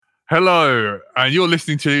Hello, and you're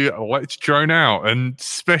listening to Let's Drone Out. And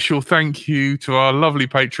special thank you to our lovely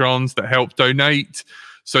patrons that help donate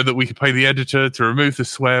so that we can pay the editor to remove the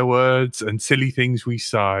swear words and silly things we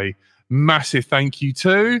say. Massive thank you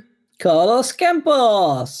to Carlos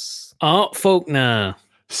Campos, Art Faulkner,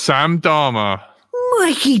 Sam Dharma,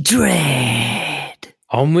 Mikey Dread.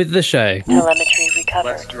 On with the show. Telemetry recovered.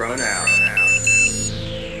 Let's drone out.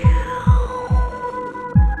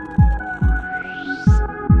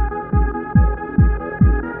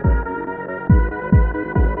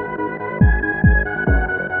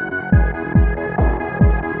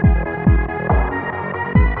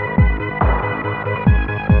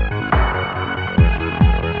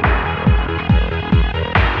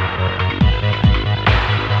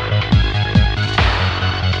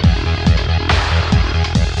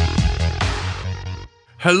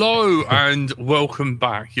 Hello and welcome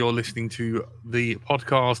back. You're listening to the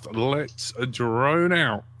podcast Let's Drone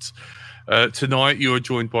Out. Tonight you are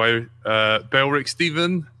joined by Belric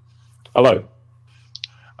Stephen. Hello.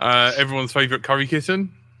 Everyone's favourite curry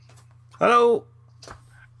kitten. Hello.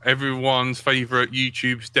 Everyone's favourite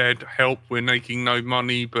YouTube's dead. Help, we're making no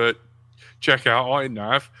money, but check out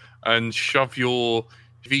iNav and shove your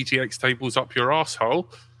VTX tables up your asshole.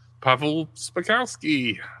 Pavel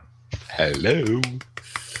Spakowski. Hello.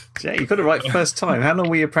 Yeah, you got it right first time. How long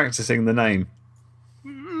were you practicing the name?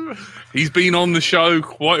 He's been on the show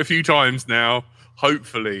quite a few times now,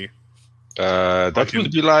 hopefully. That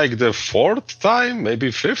would be like the fourth time,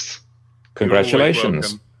 maybe fifth.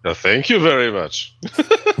 Congratulations. Thank you very much.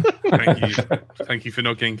 Thank you for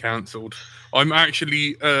not getting cancelled. I'm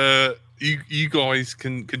actually, you guys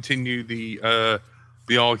can continue the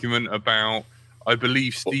argument about, I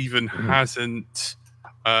believe Stephen hasn't,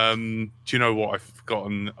 do you know what? I've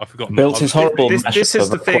forgotten. Built his horrible this is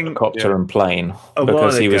the thing, quadcopter and plane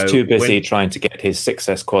because he was too busy trying to get his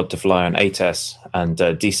 6S quad to fly on 8S and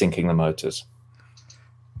desyncing the motors.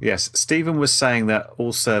 Yes, Stephen was saying that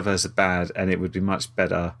all servos are bad and it would be much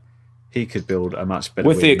better. He could build a much better.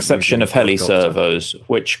 With the exception of heli servos,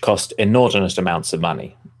 which cost inordinate amounts of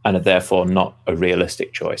money and are therefore not a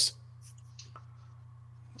realistic choice.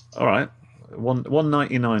 All right,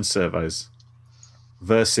 199 servos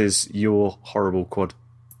versus your horrible quad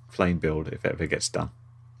plane build if it ever gets done.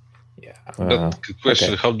 Yeah. But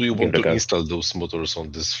question: okay. How do you want to install those motors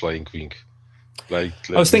on this flying wing? Like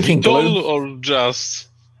I was thinking glue or just.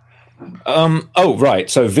 Oh right,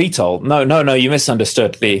 so VTOL. No, you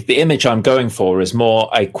misunderstood. The image I'm going for is more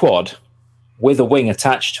a quad with a wing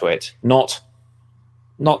attached to it, not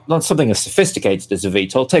something as sophisticated as a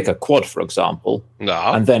VTOL. Take a quad, for example,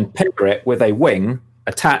 and then pair it with a wing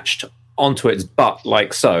attached onto its butt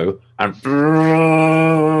like so, and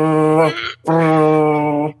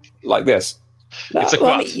like this. It's a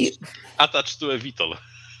quad attached to a VTOL.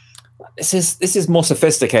 This is more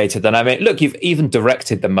sophisticated than I mean. Look, you've even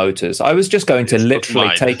directed the motors. I was just going to literally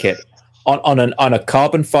take it on a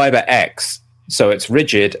carbon fiber X, so it's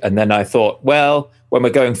rigid, and then I thought, well, when we're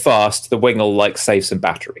going fast, the wing will like save some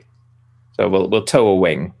battery, so we'll tow a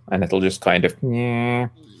wing, and it'll just kind of.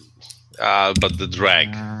 But the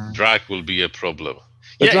drag will be a problem.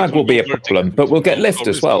 The drag will be a problem, but we'll get lift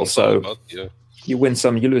as well. So you win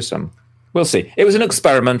some, you lose some. We'll see. It was an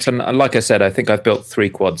experiment, and like I said, I think I've built 3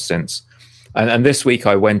 quads since. And this week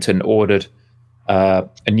I went and ordered a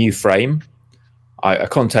new frame. I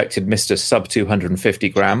contacted Mr. Sub 250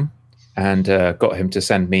 gram and got him to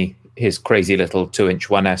send me his crazy little 2-inch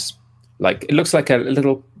 1S. Like it looks like a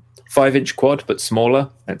little 5-inch quad, but smaller.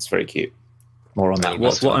 It's very cute. More on that.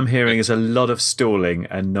 What I'm hearing is a lot of stalling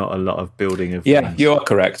and not a lot of building of. Yeah, you are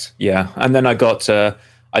correct. Yeah, and then I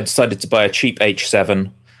decided to buy a cheap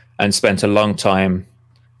H7 and spent a long time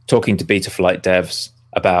talking to Betaflight devs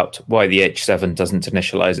about why the H7 doesn't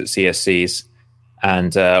initialize at CSCs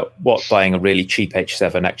and what buying a really cheap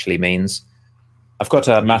H7 actually means. I've got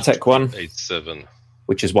a Matek one, H7,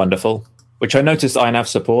 which is wonderful, which I noticed iNav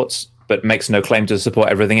supports, but makes no claim to support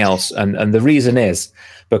everything else. And the reason is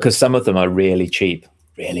because some of them are really cheap,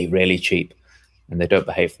 really, really cheap, and they don't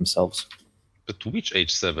behave themselves. But which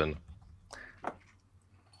H7?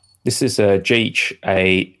 This is a JEMTU.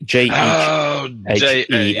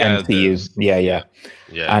 Yeah.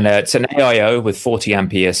 And it's an AIO with 40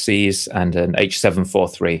 amp ESCs and an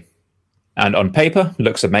H743. And on paper,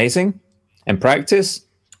 looks amazing. In practice,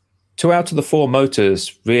 2 out of the 4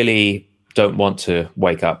 motors really don't want to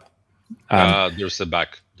wake up. There's a bug.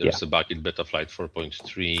 There's a bug in Betaflight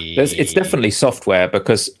 4.3. It's definitely software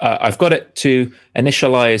because I've got it to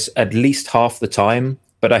initialize at least half the time,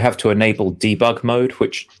 but I have to enable debug mode,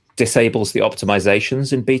 which disables the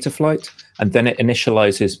optimizations in Betaflight, and then it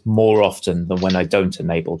initializes more often than when I don't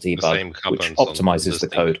enable debug, which optimizes the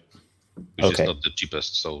code. Which is not the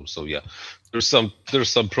cheapest. So yeah, there's some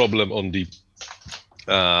problem on the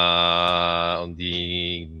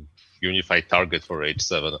unified target for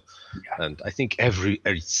H7, and I think every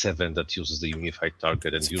H7 that uses the unified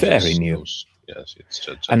target and uses very new. Those, yes, it's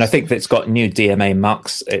just, and I think that it's got new DMA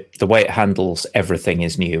mux. The way it handles everything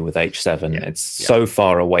is new with H7. It's so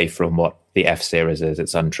far away from what the F series is.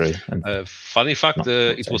 It's untrue. And funny fact,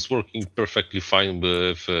 it was working perfectly fine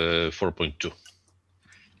with 4.2.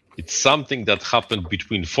 It's something that happened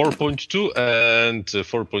between 4.2 and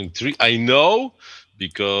 4.3. I know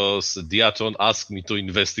because Diaton asked me to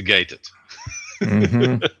investigate it.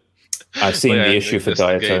 Mm-hmm. I've seen the issue for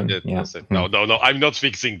Diaton. Yeah. Said, no, I'm not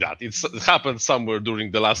fixing that. It happened somewhere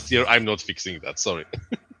during the last year. I'm not fixing that. Sorry.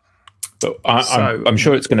 But I'm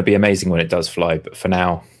sure it's going to be amazing when it does fly. But for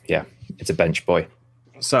now, it's a bench boy.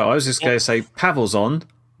 So I was just going to say, Pavel's on.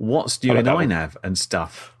 What's new in iNav and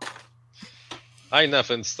stuff? iNav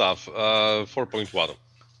and stuff. 4.1.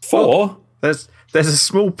 4? There's a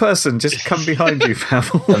small person just come behind you,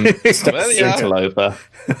 Pavel. Interloper.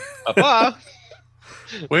 Papa.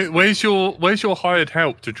 Where's your hired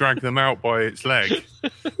help to drag them out by its leg?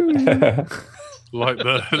 Like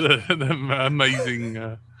the amazing.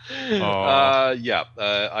 iNav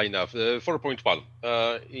 4.1.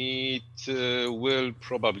 It will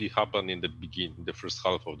probably happen in the first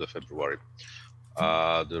half of the February.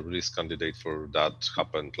 The release candidate for that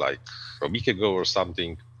happened like a week ago or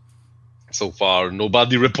something. So far,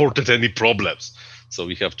 nobody reported any problems, so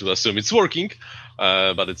we have to assume it's working.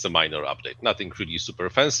 But it's a minor update, nothing really super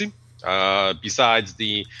fancy. Besides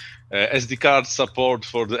the SD card support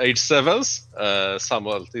for the H7s, some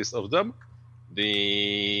at least of them,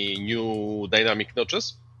 the new dynamic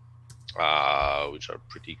notches, which are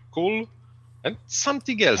pretty cool, and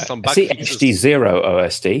something else. Some I see HD0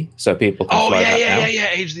 OSD, so people can fly that now.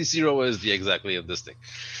 Yeah, HD0 OSD, exactly, of this thing.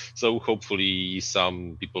 So hopefully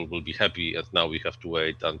some people will be happy, and now we have to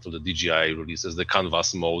wait until the DJI releases the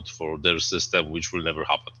canvas mode for their system, which will never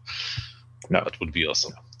happen. No, that would be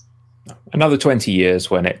awesome. No. Another 20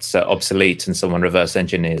 years when it's obsolete and someone reverse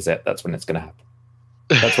engineers it, that's when it's going to happen.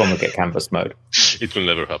 That's when we'll get canvas mode. It will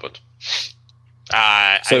never happen.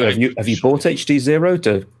 So have you bought HD0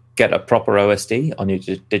 to get a proper OSD on your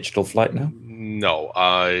digital flight now? No,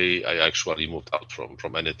 I actually moved out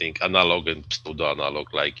from anything analog and pseudo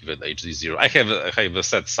analog, like even HD0. I have a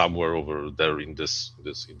set somewhere over there in this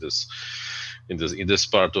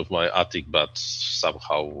part of my attic, but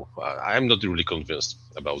somehow I'm not really convinced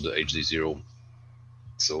about the HD0.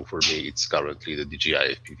 So for me, it's currently the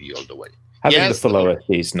DJI FPV all the way. Having the full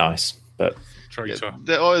OSD is nice, but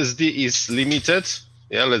the OSD is limited.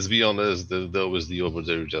 Yeah, let's be honest, the OSD over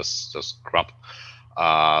there is just crap.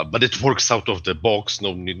 But it works out of the box,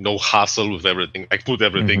 no hassle with everything. I put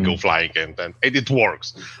everything, go flying, and it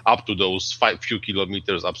works. Up to those few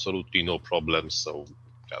kilometers, absolutely no problems. So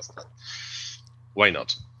just why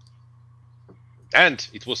not? And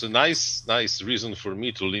it was a nice reason for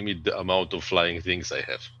me to limit the amount of flying things I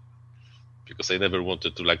have. Because I never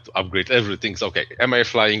wanted to to upgrade everything. So, okay, am I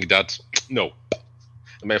flying that? No.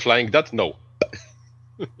 Am I flying that? No.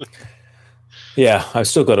 Yeah, I've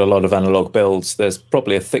still got a lot of analog builds. There's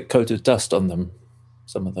probably a thick coat of dust on them,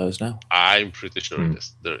 some of those now. I'm pretty sure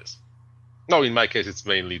there is. No, in my case, it's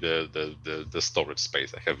mainly the storage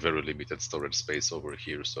space. I have very limited storage space over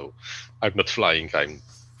here, so I'm not flying. I'm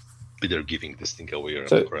either giving this thing away or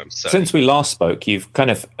I'm selling. Since we last spoke, you've kind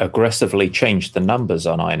of aggressively changed the numbers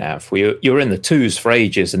on iNav. You were in the 2s for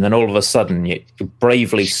ages, and then all of a sudden you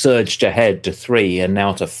bravely surged ahead to 3 and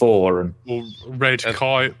now to 4. And red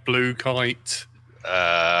kite, blue kite.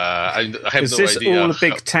 I have Is no this idea. all a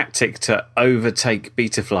big tactic to overtake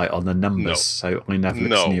Betaflight on the numbers? So iNav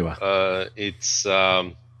looks newer. It's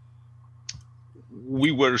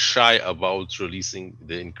we were shy about increasing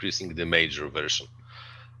the major version.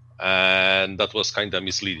 And that was kind of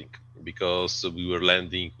misleading because we were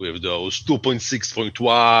landing with those 2.6.1,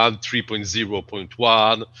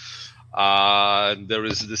 3.0.1. And there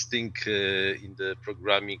is this thing in the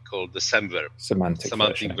programming called the SEMVer,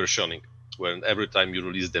 semantic versioning. When every time you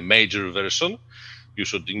release the major version, you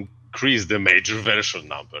should increase the major version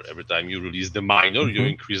number. Every time you release the minor, you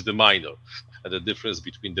increase the minor. And the difference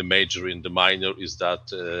between the major and the minor is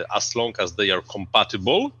that as long as they are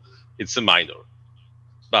compatible, it's a minor.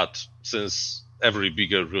 But since every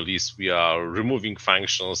bigger release, we are removing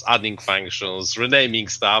functions, adding functions, renaming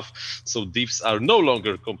stuff. So diffs are no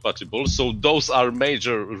longer compatible. So those are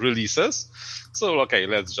major releases. So, okay,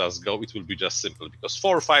 let's just go. It will be just simple because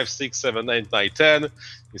 4, 5, 6, 7, 8, 9, 10,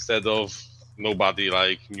 instead of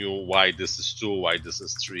nobody knew why this is 2, why this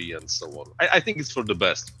is 3, and so on. I think it's for the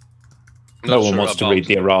best. No one wants to read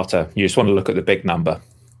the errata. You just want to look at the big number.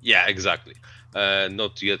 Yeah, exactly.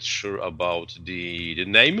 Not yet sure about the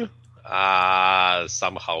name.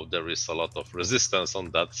 Somehow there is a lot of resistance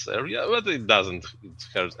on that area, but it doesn't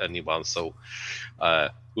hurt anyone. So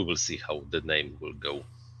we will see how the name will go.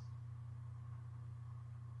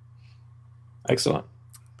 Excellent.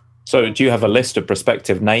 So do you have a list of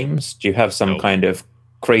prospective names? Do you have some kind of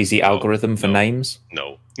crazy algorithm for names?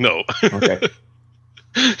 No. Okay.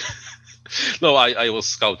 No, I was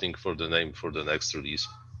scouting for the name for the next release.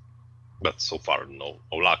 But so far, no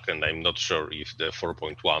luck, and I'm not sure if the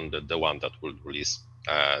 4.1, the one that will release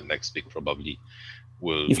next week, probably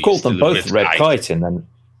will. You've called them both Red Kite, and then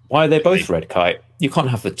why are they both Red Kite? You can't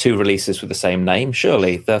have the 2 releases with the same name.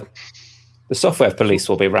 Surely the software police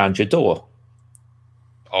will be around your door.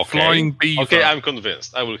 Okay. Flying Beaver. Okay, I'm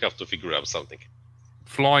convinced. I will have to figure out something.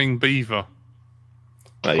 Flying Beaver.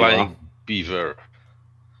 Flying Beaver.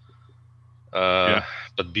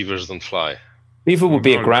 But beavers don't fly. Beaver would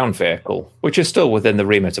be a ground vehicle, which is still within the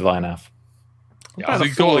remit of INAV. About a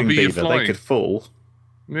falling beaver, they could fall.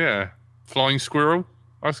 Yeah, flying squirrel.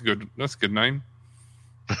 That's a good name.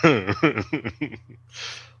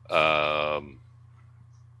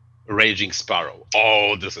 Raging Sparrow.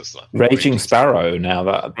 Oh, this is not Raging Sparrow. Now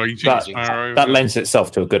that lends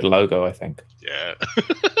itself to a good logo, I think. Yeah.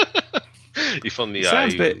 If only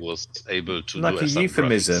I was able to like do a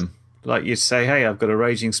euphemism. graphics. Like you'd say, "Hey, I've got a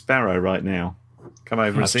raging sparrow right now. Come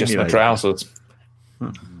over and just simulate." my trousers.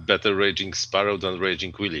 Better Raging Sparrow than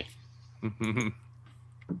Raging Willy.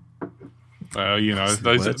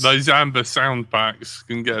 Those amber sound packs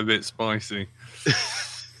can get a bit spicy.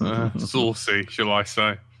 Saucy, shall I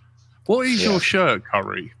say. What is your shirt,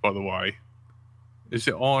 Curry, by the way? Is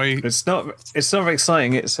it I? It's not very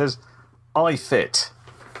exciting. It says I fit.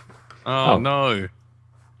 Oh no.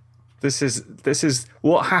 This is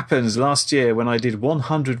what happens last year when I did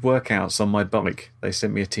 100 workouts on my bike. They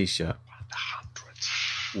sent me a t-shirt.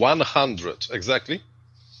 100, exactly.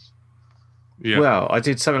 Yeah. Well, I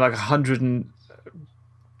did something like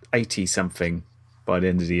 180 something by the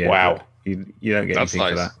end of the year. Wow. You don't get That's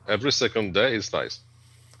anything nice. for that. Every second day is nice.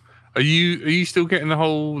 Are you still getting the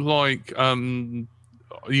whole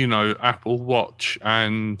Apple Watch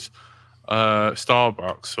and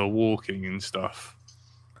Starbucks for walking and stuff?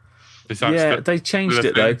 They changed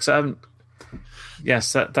it though because I haven't.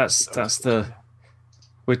 Yes, that's the.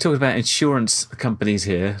 We're talking about insurance companies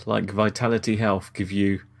here, like Vitality Health, give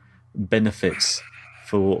you benefits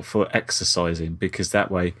for exercising because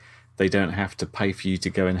that way they don't have to pay for you to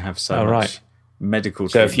go and have so much medical.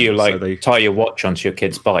 So if you tie your watch onto your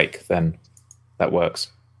kid's bike, then that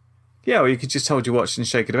works. Yeah, or you could just hold your watch and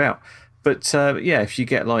shake it about. But if you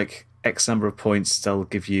get like X number of points, they'll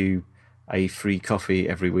give you a free coffee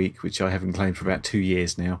every week, which I haven't claimed for about 2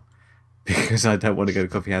 years now because I don't want to go to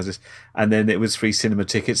coffee houses. And then it was free cinema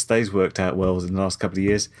tickets. Those worked out well in the last couple of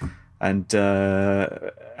years. And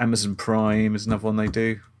Amazon Prime is another one they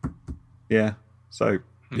do. Yeah. So,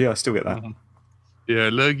 I still get that. Yeah,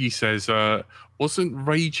 Lurgy says, wasn't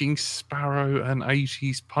Raging Sparrow an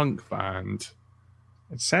 80s punk band?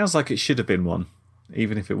 It sounds like it should have been one,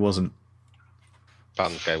 even if it wasn't.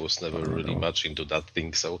 Punk, I was never really much into that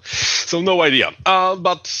thing, so no idea.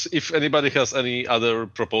 But if anybody has any other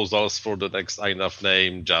proposals for the next INAV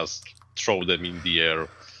name, just throw them in the air.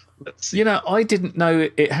 Let's see. I didn't know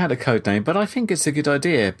it had a code name, but I think it's a good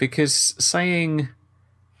idea because saying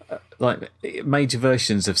like major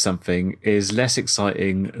versions of something is less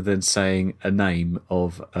exciting than saying a name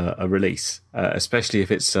of a release, especially if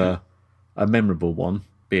it's a memorable one,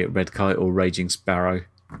 be it Red Kite or Raging Sparrow.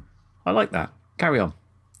 I like that. Carry on.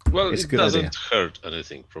 Well, it's it a good doesn't idea. hurt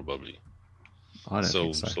anything, probably. I don't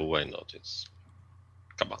think so. So why not?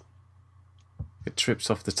 Come on. It trips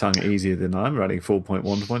off the tongue easier than I'm running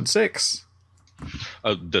 4.1.6.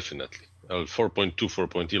 Definitely. 4.2,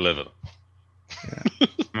 4.11.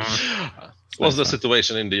 Yeah. What's the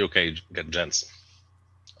situation in the UK, gents?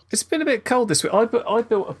 It's been a bit cold this week. I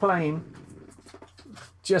built a plane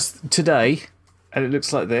just today, and it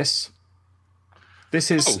looks like this. This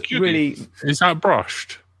is really... Is that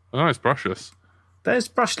brushed? Oh, it's brushless. There's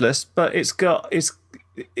brushless, but it's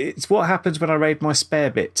what happens when I raid my spare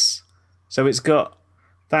bits. So it's got...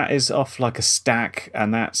 That is off like a stack,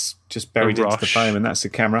 and that's just buried into the foam, and that's the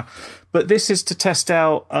camera. But this is to test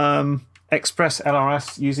out Express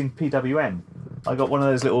LRS using PWM. I got one of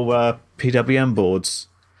those little PWM boards.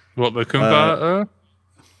 What, the converter?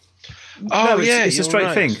 It's a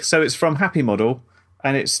straight thing. So it's from Happy Model,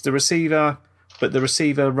 and it's the receiver, but the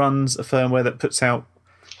receiver runs a firmware that puts out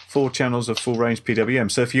 4 channels of full range PWM.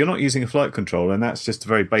 So if you're not using a flight controller, and that's just a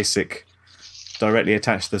very basic, directly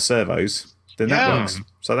attached to the servos, then that works.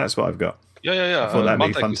 So that's what I've got. Yeah. I thought that'd be a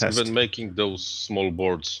Matec fun is test. even making those small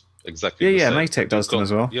boards exactly. Yeah, the same. Matec does them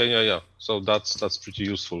as well. Yeah. So that's pretty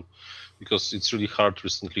useful, because it's really hard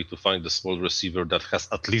recently to find a small receiver that has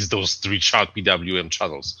at least those 3 PWM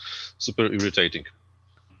channels. Super irritating.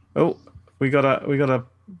 Oh, we got a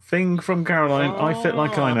thing from Caroline. I fit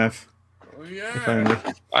like INAV. If only.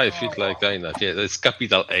 I fit like INAV. Yeah, that's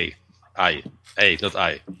capital A. A, not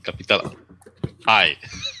I. Capital I.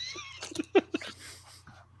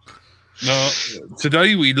 No.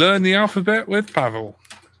 Today we learn the alphabet with Pavel.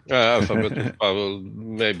 Alphabet with Pavel,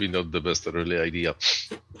 maybe not the best early idea.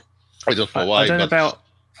 I don't know why. I don't know about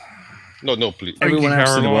No, please. everyone else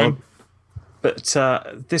in the Caroline. world,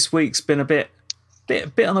 but this week's been a bit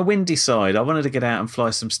on the windy side. I wanted to get out and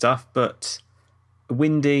fly some stuff, but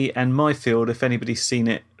windy, and my field, if anybody's seen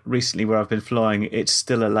it recently where I've been flying, it's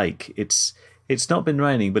still a lake. It's not been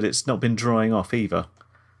raining, but it's not been drying off either.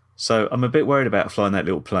 So I'm a bit worried about flying that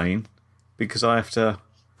little plane, because I have to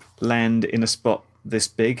land in a spot this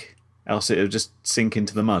big, else it'll just sink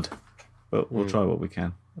into the mud. But we'll try what we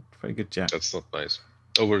can. Very good, Jack. That's not nice.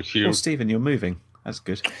 Over here, Oh, Stephen, you're moving. That's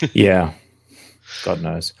good. Yeah. God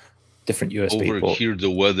knows. Different USB over port. here, the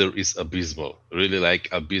weather is abysmal. Really like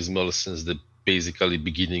abysmal since the basically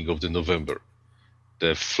beginning of the November.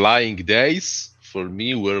 The flying days for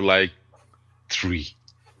me were like 3.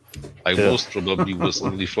 I most probably was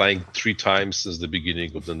only flying 3 times since the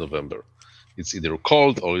beginning of the November. It's either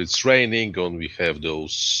cold or it's raining, or we have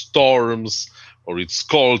those storms, or it's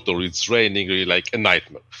cold or it's raining, really like a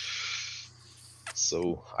nightmare.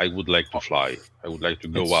 So I would like to fly. I would like to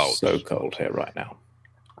go It's out. so cold here right now.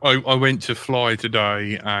 I went to fly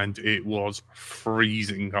today and it was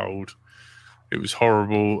freezing cold. It was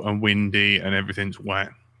horrible and windy and everything's wet.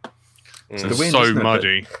 So It's the wind, so isn't it?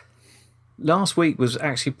 muddy. Last week was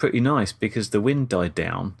actually pretty nice because the wind died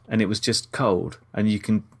down and it was just cold, and you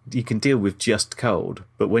can deal with just cold.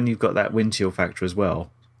 But when you've got that wind chill factor as well,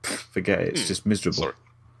 forget it. It's just miserable. Sorry.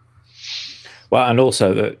 Well, and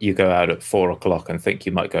also that you go out at 4:00 and think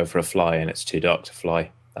you might go for a fly and it's too dark to fly.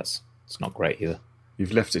 It's not great either.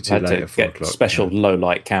 You've left it too Had late to at 4 get o'clock. special low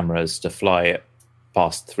light cameras to fly it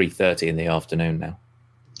past 3:30 in the afternoon now.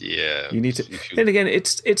 Yeah. You need to. if you- Then again,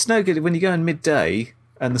 it's no good when you go in midday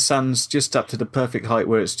and the sun's just up to the perfect height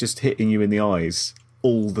where it's just hitting you in the eyes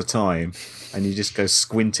all the time, and you just go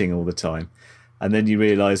squinting all the time, and then you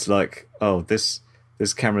realise like, oh, this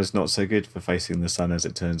camera's not so good for facing the sun as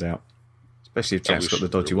it turns out. Especially if Jack's wish got the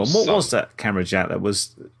dodgy there one. was What sun. was that camera, Jack, that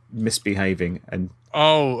was misbehaving and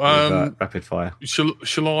Oh, with, rapid fire? shall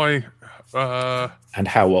I? And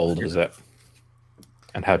how old is it?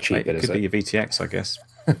 And how cheap It is could be it? your VTX, I guess.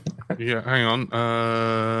 Yeah, hang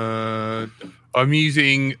on. I'm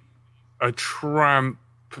using a Tramp,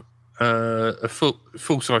 a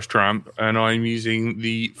full size Tramp, and I'm using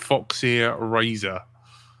the Foxeer Razor.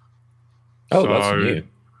 Oh, that's new.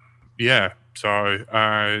 Yeah. So,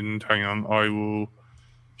 and hang on, I will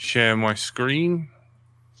share my screen.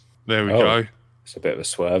 There we Oh. go. It's a bit of a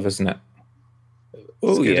swerve, isn't it? It's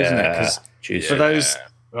Oh, good, yeah. isn't it? 'Cause Juicy. for those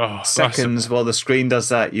Oh, that's- seconds while the screen does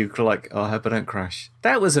that, you're like, oh, I hope I don't crash.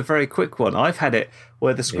 That was a very quick one. I've had it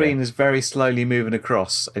where the screen is very slowly moving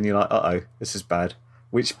across, and you're like, uh-oh, this is bad.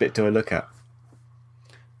 Which bit do I look at?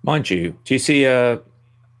 Mind you, do you see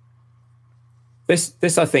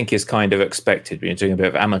this I think is kind of expected when you're doing a bit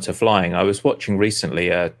of amateur flying. I was watching recently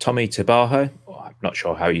Tommy Tabajo, I'm not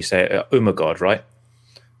sure how you say it, Umagod, right?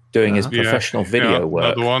 Doing his Yeah, professional video yeah,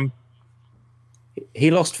 work. Another one.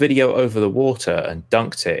 He lost video over the water and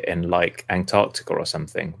dunked it in like Antarctica or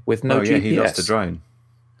something with no oh, GPS. yeah, he lost the drone.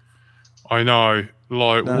 I know.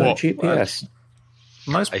 Like No what? GPS.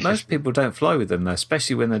 Most people don't fly with them, though,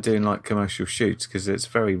 especially when they're doing like commercial shoots, because it's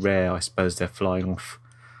very rare, I suppose, they're flying off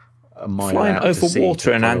a mile Flying out to over sea water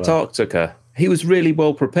to in follow up. Antarctica. He was really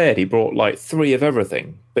well prepared. He brought like 3 of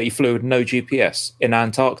everything, but he flew with no GPS in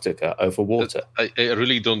Antarctica over water. I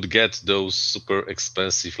really don't get those super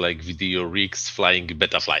expensive like video rigs flying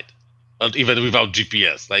Betaflight, and even without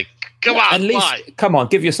GPS. Like, come on, At least, why? come on,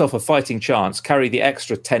 give yourself a fighting chance. Carry the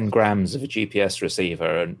extra 10 grams of a GPS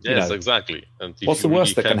receiver, and Yes, you know, exactly. And if what's the you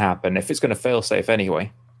worst that really can have- happen if it's going to fail safe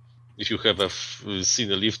anyway? If you have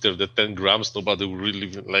seen a lifter that 10 grams, nobody will really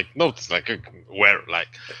like notice. Like, where? Like,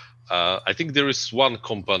 I think there is one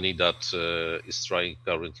company that is trying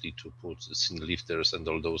currently to put scene lifters and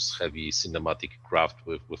all those heavy cinematic craft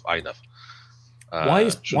with INAV.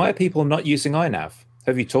 Why are people not using INAV?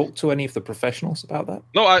 Have you talked to any of the professionals about that?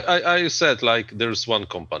 No, I said like there's one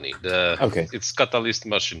company. Okay. It's Catalyst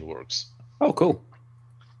Machine Works. Oh, cool.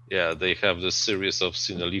 Yeah, they have this series of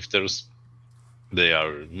cine lifters. They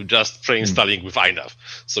are just pre-installing with INAV.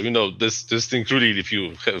 So, this thing really, if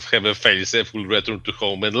you have a fail-safe, will return to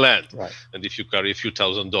home and land. Right. And if you carry a few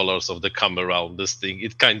 $1,000s of the camera on this thing,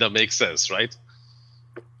 it kind of makes sense, right?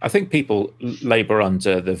 I think people labor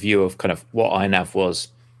under the view of kind of what INAV was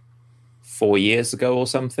 4 years ago or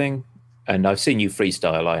something. And I've seen you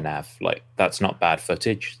freestyle INAV. Like, that's not bad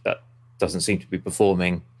footage. That doesn't seem to be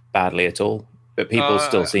performing badly at all. But people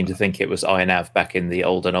still seem to think it was INAV back in the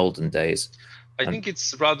olden days. I think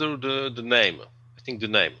it's rather the name. I think the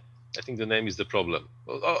name is the problem.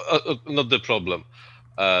 Not the problem.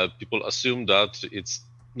 People assume that it's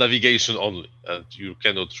navigation only, and you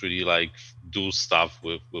cannot really do stuff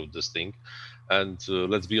with this thing. And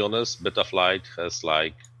let's be honest, Betaflight has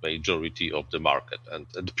majority of the market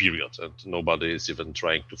and period, and nobody is even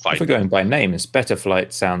trying to find. If we're going by names,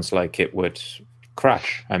 Betaflight sounds like it would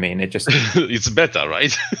crash. I mean, it just it's better,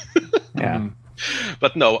 right? Yeah.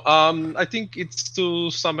 But no, I think it's to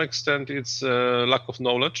some extent it's lack of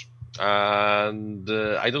knowledge, and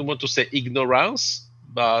I don't want to say ignorance,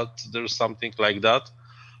 but there's something like that.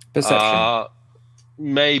 Perception.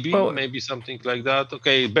 Maybe something like that.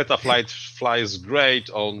 Okay, Betaflight flies great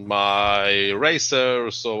on my racer,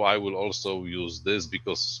 so I will also use this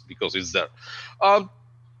because it's there.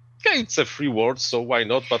 Okay, it's a free word, so why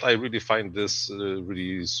not? But I really find this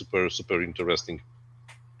really super interesting.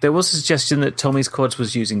 There was a suggestion that Tommy's quads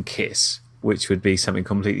was using KISS, which would be something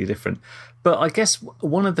completely different. But I guess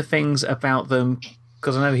one of the things about them,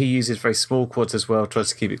 because I know he uses very small quads as well, tries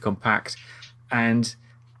to keep it compact, and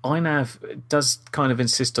INAV does kind of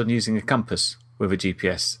insist on using a compass with a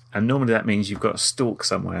GPS, and normally that means you've got a stalk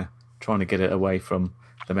somewhere trying to get it away from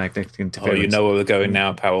the magnetic interference. Oh, you know where we're going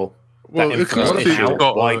now, Powell. Well,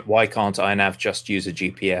 why can't INAV just use a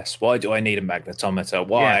GPS? Why do I need a magnetometer?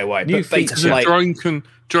 Why? New because a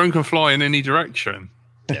drone can fly in any direction.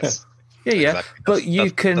 Yes. Yeah. Exactly. But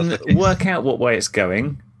you can work out what way it's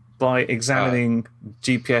going by examining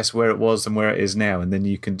GPS where it was and where it is now, and then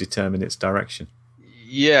you can determine its direction.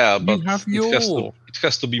 Yeah, but it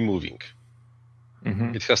has to be moving.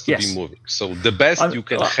 Mm-hmm. It has to be moving. So the best you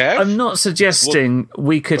can have. I'm not suggesting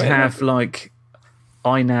we could have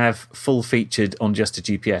INAV full featured on just a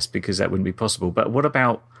GPS, because that wouldn't be possible. But what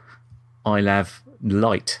about INAV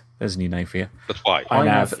Lite? There's a new name for you. But why?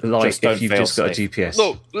 INAV Lite if you've just got a GPS.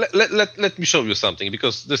 No, let me show you something,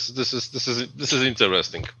 because this is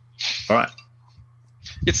interesting. All right.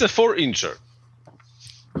 It's a 4-incher.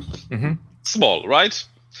 Mm-hmm. Small, right?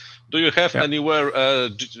 Do you have anywhere a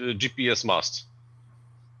GPS mast?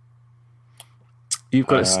 You've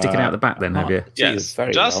got it sticking out the back then, have you? Yes,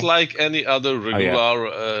 just like any other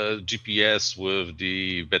regular GPS with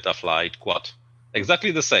the Betaflight quad.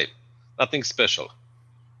 Exactly the same. Nothing special.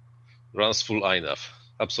 Runs full INAV.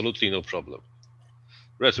 Absolutely no problem.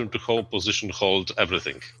 Return to home, position, hold,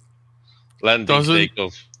 everything. Landing,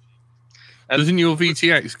 takeoff. Doesn't your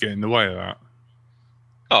VTX get in the way of that?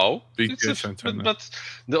 No, but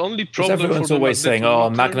the only problem. Everyone's always saying,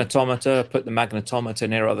 magnetometer, put the magnetometer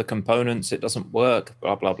near other components, it doesn't work,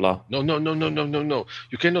 blah, blah, blah. No.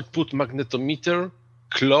 You cannot put magnetometer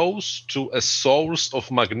close to a source of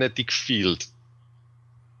magnetic field.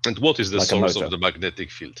 And what is the source of the magnetic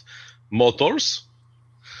field? Motors,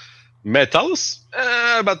 metals,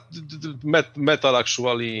 but metal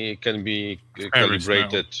actually can be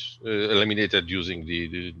calibrated, eliminated using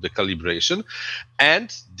the calibration,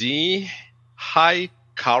 and the high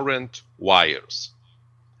current wires.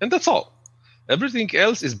 And that's all. Everything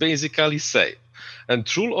else is basically safe.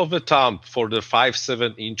 And rule of thumb for the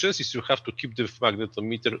 5-7 inches is you have to keep the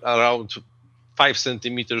magnetometer around 5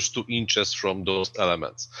 centimeters, 2 inches from those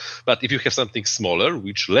elements. But if you have something smaller,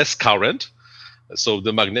 which less current, so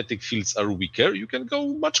the magnetic fields are weaker, you can go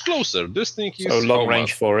much closer. This thing is... So long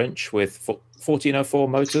range 4-inch with 1404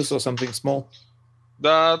 motors or something small?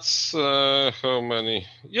 That's how many?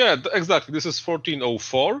 Yeah, exactly. This is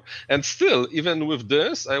 1404. And still, even with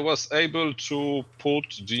this, I was able to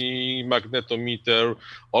put the magnetometer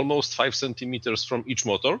almost 5 centimeters from each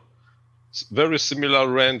motor. It's very similar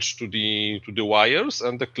range to the wires.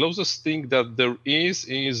 And the closest thing that there is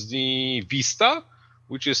the Vista,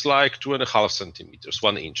 which is like 2.5 centimeters,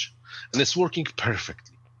 1 inch. And it's working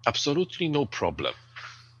perfectly. Absolutely no problem.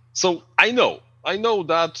 So I know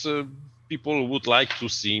that people would like to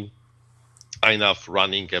see INAV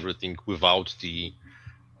running everything without the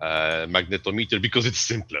magnetometer because it's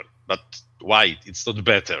simpler. But why? It's not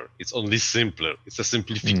better. It's only simpler. It's a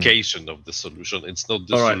simplification of the solution. It's not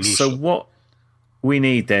the solution. So what we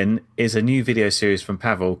need then is a new video series from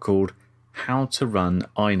Pavel called How to Run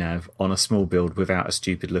INAV on a Small Build Without a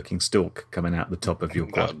Stupid-Looking Stalk coming out the top of your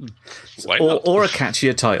quad. Why not? Or a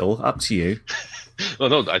catchier title, up to you.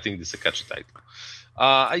 No, I think this is a catchy title.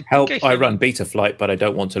 I run beta flight, but I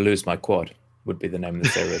don't want to lose my quad. Would be the name of the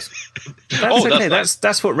series. That's okay.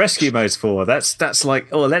 That's what rescue mode's for. That's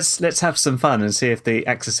like, let's have some fun and see if the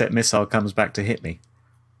Exocet missile comes back to hit me.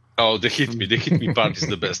 Oh, the hit me part is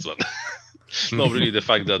the best one. No, really, the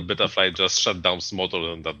fact that Betaflight just shut down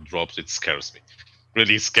Smottle and that drops, it scares me.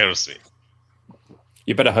 Really scares me.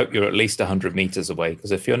 You better hope you're at least 100 meters away,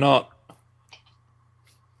 because if you're not,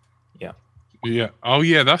 yeah. Oh,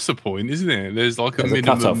 yeah, that's the point, isn't it? There's like a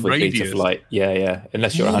minimum cutoff with radius. beta flight. Yeah.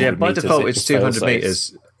 Unless you're 100 by meters, default it's 200 fail-safe.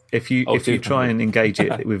 meters. If you try and engage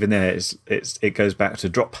it within there, it goes back to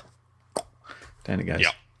drop. Down it goes.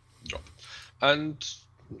 Yeah, drop. And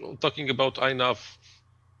talking about INAV,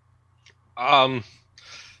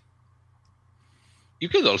 you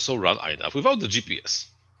can also run INAV without the GPS.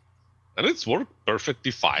 And it's worked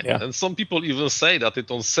perfectly fine. Yeah. And some people even say that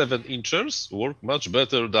it on 7 inches work much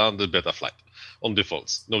better than the Betaflight on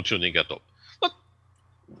defaults. No tuning at all. But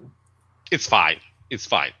it's fine. It's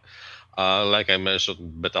fine. Like I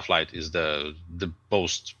mentioned, Betaflight is the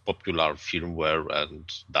most popular firmware, and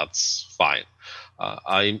that's fine.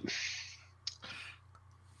 I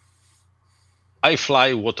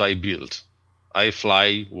fly what I build. I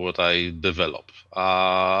fly what I develop.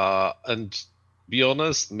 And be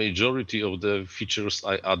honest, majority of the features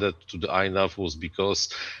I added to the INAV was because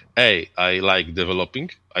A, I like developing,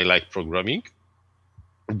 I like programming,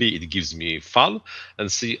 B, it gives me fun,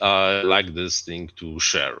 and C, I like this thing to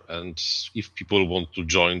share. And if people want to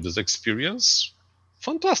join this experience,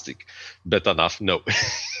 fantastic. Beta enough, no.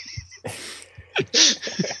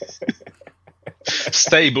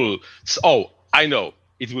 Stable. Oh, I know.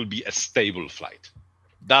 It will be a stable flight.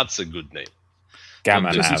 That's a good name.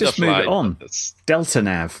 Gamma Just, Nav. just move it on. That's Delta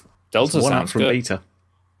Nav. Delta One up sounds from good. Beta.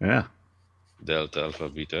 Yeah. Delta, Alpha,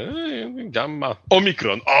 Beta, Gamma,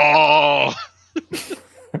 Omicron. Oh!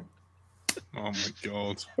 Oh, my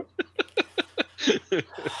God.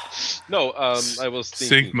 No, I was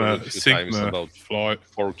thinking a few times Sigma about flight.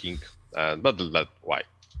 forking, but why?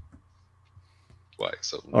 Why?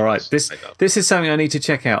 So All right. This is something I need to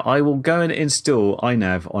check out. I will go and install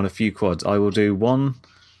iNav on a few quads. I will do one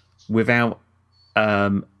without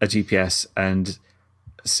a GPS and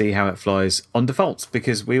see how it flies on default,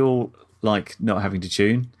 because we all like not having to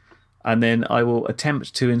tune. And then I will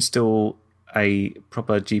attempt to install a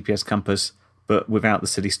proper GPS compass, but without the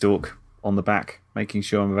silly stalk on the back, making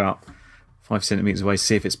sure I'm about 5 centimeters away,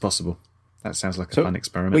 see if it's possible. That sounds like a fun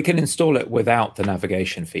experiment. We can install it without the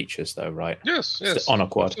navigation features, though, right? Yes. On a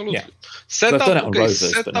quad, Absolutely. yeah. I've done it on rovers,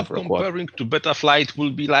 but setup never a quad. comparing to Betaflight will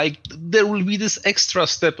be like, there will be this extra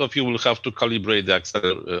step of you will have to calibrate the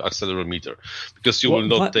accelerometer, because you will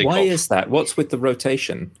not take Why off. is that? What's with the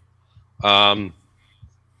rotation? The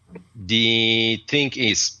thing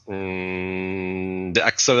is, the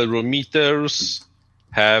accelerometers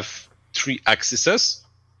have 3 axes,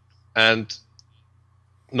 and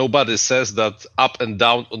nobody says that up and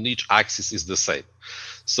down on each axis is the same.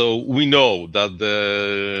 So we know that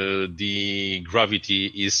the gravity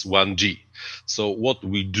is 1g. So what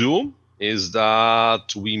we do is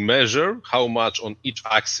that we measure how much on each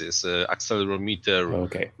axis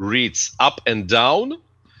accelerometer reads up and down.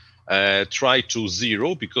 Try to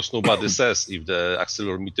 0, because nobody says if the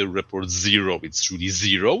accelerometer reports 0, it's really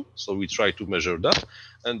 0. So we try to measure that,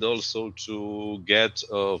 and also to get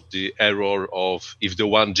the error of if the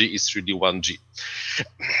 1G is really 1G.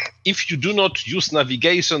 If you do not use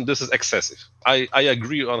navigation, this is excessive. I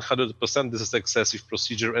agree on 100%. This is excessive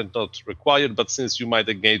procedure and not required. But since you might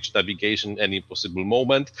engage navigation any possible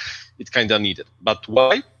moment, it's kind of needed. But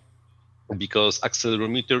why? Because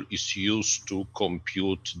accelerometer is used to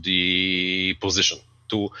compute the position,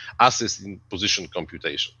 to assist in position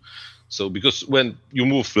computation. So because when you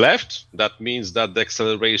move left, that means that the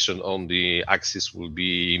acceleration on the axis will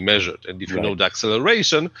be measured. And if you know the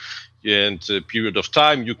acceleration and period of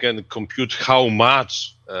time, you can compute how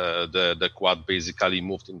much the quad basically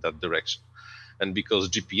moved in that direction. And because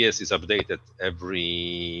GPS is updated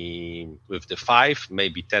with the 5,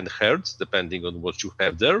 maybe 10 hertz, depending on what you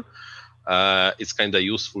have there, it's kind of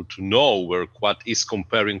useful to know where quad is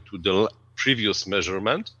comparing to the previous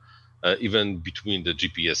measurement, even between the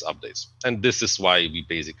GPS updates. And this is why we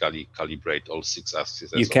basically calibrate all 6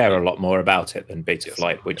 axes. You care a lot more about it than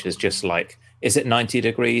Betaflight, which is just like, is it 90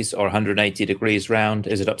 degrees or 180 degrees round?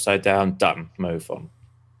 Is it upside down? Done. Move on.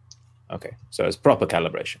 Okay, so it's proper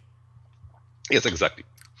calibration. Yes, exactly.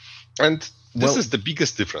 And this is the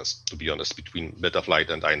biggest difference, to be honest, between Betaflight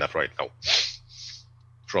and INAV right now,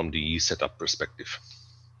 from the setup perspective.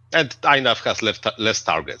 And INAV has less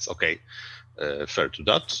targets, okay, fair to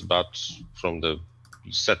that, but from the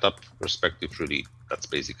setup perspective, really, that's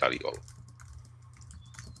basically all.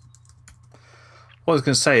 What I was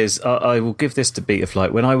going to say is I will give this to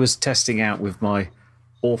Betaflight. When I was testing out with my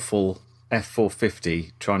awful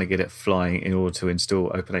F450, trying to get it flying in order to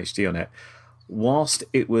install OpenHD on it, whilst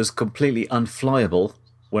it was completely unflyable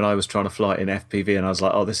when I was trying to fly it in FPV, and I was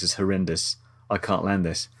like, oh, this is horrendous, I can't land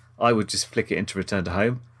this, I would just flick it into return to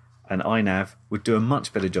home, and INAV would do a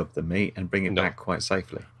much better job than me and bring it back quite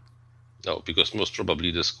safely. No, because most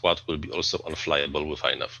probably the squad will be also unflyable with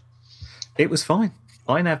INAV. It was fine.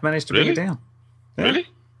 INAV managed to bring it down. Yeah. Really?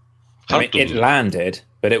 I mean, it landed,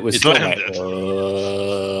 but it was still landed.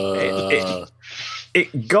 like...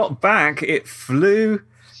 It got back, it flew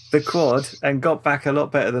the quad and got back a lot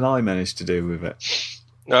better than I managed to do with it.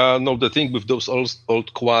 No, the thing with those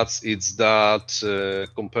old quads is that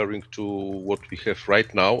comparing to what we have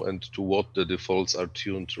right now and to what the defaults are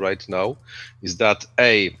tuned right now, is that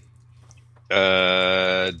the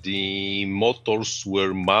motors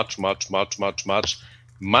were much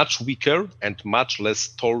weaker and much less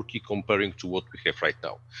torquey comparing to what we have right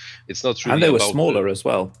now. It's not really, and they were smaller as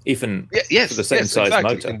well, even for the same size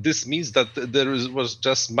exactly. motor. And this means that there was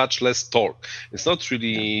just much less torque. It's not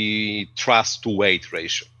really thrust to weight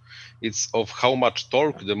ratio. It's of how much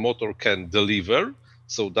torque the motor can deliver,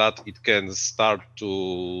 so that it can start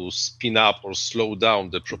to spin up or slow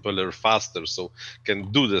down the propeller faster, so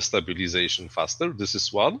can do the stabilization faster. This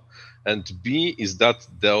is one. And B is that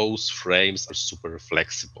those frames are super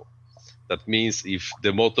flexible. That means if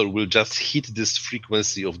the motor will just hit this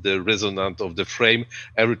frequency of the resonance of the frame,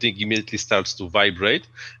 everything immediately starts to vibrate.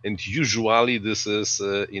 And usually this is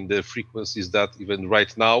in the frequencies that even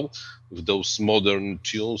right now, with those modern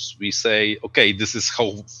tunes, we say, okay, this is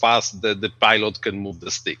how fast the pilot can move the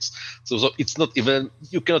sticks. So it's not even,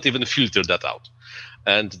 you cannot even filter that out.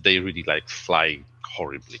 And they really like flying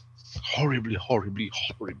horribly,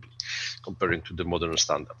 comparing to the modern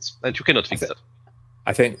standards. And you cannot fix that.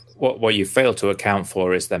 I think what you fail to account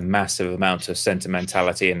for is the massive amount of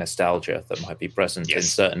sentimentality and nostalgia that might be present in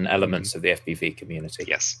certain elements of the FPV community.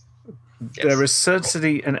 Yes. There is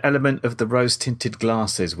certainly an element of the rose-tinted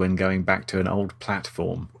glasses when going back to an old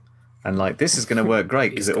platform. And like, this is going to work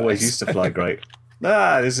great because it always used to fly great.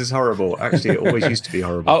 This is horrible. Actually, it always used to be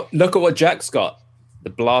horrible. Oh, look at what Jack's got. The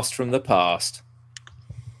blast from the past.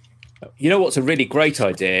 You know what's a really great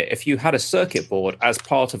idea? If you had a circuit board as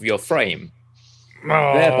part of your frame,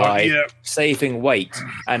 thereby saving weight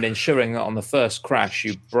and ensuring that on the first crash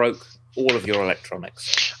you broke all of your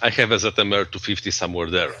electronics. I have a ZMR 250 somewhere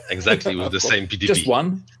there, exactly with the same PDB. Just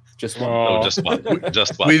one? No, just one.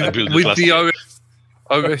 Just one. With the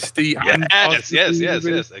OSD and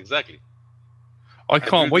yes, exactly. I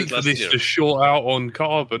can't wait for this to short out on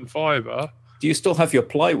carbon fiber. Do you still have your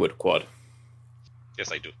plywood quad?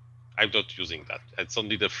 Yes, I do. I'm not using that. It's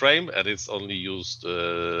only the frame, and it's only used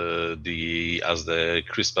as the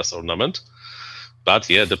Christmas ornament. But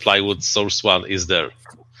yeah, the plywood Source One is there,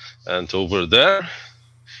 and over there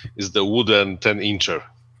is the wooden 10-incher.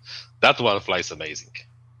 That one flies amazing.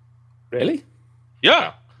 Really?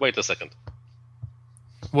 Yeah. Wait a second.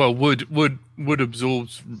 Well, wood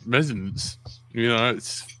absorbs resonance.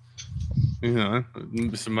 It's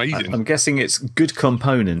amazing. I'm guessing it's good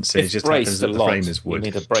components. It just happens that the frame is wood.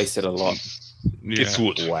 You need to brace it a lot. Yeah. It's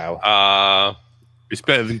wood. Wow. It's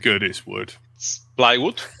better than good. It's wood. It's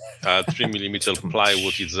plywood. 3mm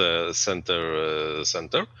plywood is a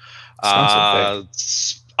center.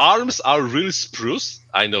 Arms are real spruce.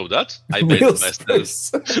 I know that. I made it myself,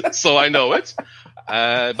 so I know it.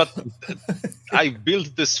 But I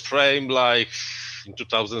built this frame like in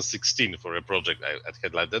 2016 for a project at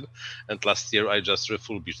Headlighted, and last year I just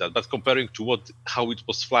refurbished that. But comparing to how it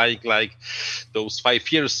was flying like those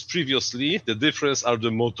 5 years previously, the difference are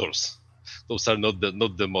the motors. Those are not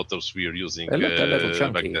the motors we are using back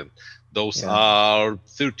then. Those are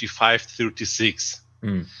 35, 36.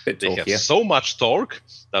 They have so much torque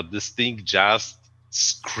that this thing just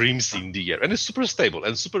screams in the air, and it's super stable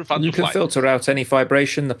and super fun to fly. You can filter out any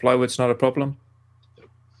vibration. The plywood's not a problem.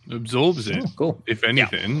 Absorbs it. Oh, cool. If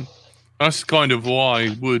anything, that's kind of why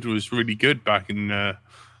wood was really good back in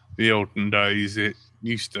the olden days. It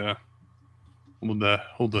used to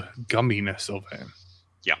all the gumminess of it.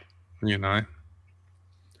 Yeah. You know.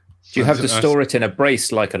 Do you have to store it in a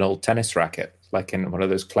brace like an old tennis racket, like in one of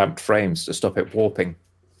those clamped frames to stop it warping?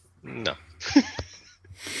 No.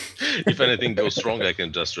 If anything goes wrong, I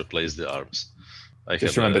can just replace the arms.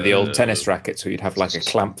 Just remember the old tennis rackets where you'd have like a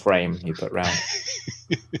clamp frame you put round.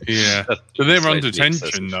 Yeah, but they're under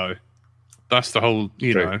tension though. That's the whole,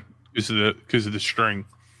 you know, because of the string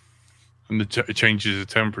and it changes the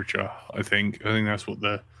temperature. I think that's what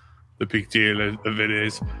the big deal of it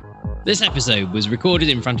is. This episode was recorded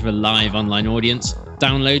in front of a live online audience,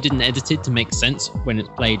 downloaded and edited to make sense when it's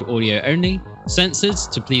played audio only, censored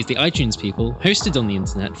to please the iTunes people, hosted on the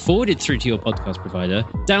internet, forwarded through to your podcast provider,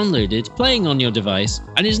 downloaded, playing on your device,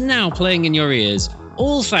 and is now playing in your ears,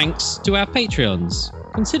 all thanks to our Patreons.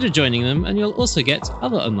 Consider joining them and you'll also get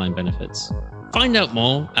other online benefits. Find out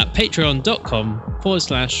more at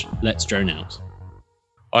patreon.com/Let's Drone Out.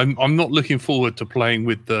 I'm not looking forward to playing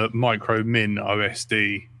with the Micro Min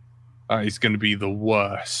OSD. That is going to be the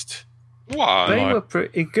worst. Why? They were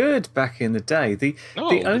pretty good back in the day. The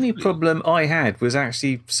only problem I had was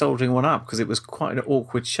actually soldering one up because it was quite an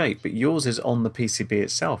awkward shape. But yours is on the PCB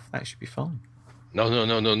itself. That should be fine. No,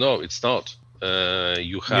 it's not.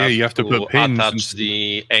 You have to put pins attach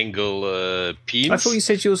the angle pins. I thought you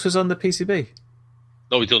said yours was on the PCB.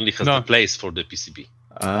 No, it only has the place for the PCB.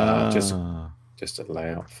 Just a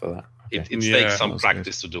layout for that. Okay. It takes some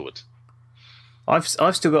practice to do it. I've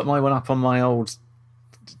still got my one up on my old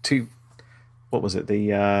what was it? The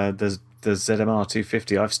ZMR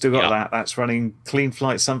 250. I've still got that. That's running Clean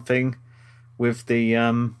Flight something with the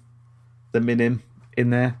Minim in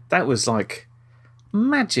there. That was like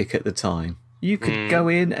magic at the time. You could go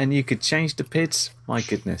in and you could change the PIDs. My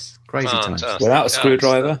goodness, crazy times. Without a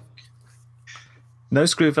screwdriver. No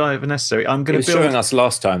screwdriver necessary. I'm going to build. Showing us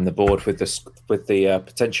last time the board with the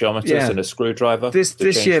potentiometers and a screwdriver.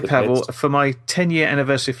 This year, Pavel, for my 10-year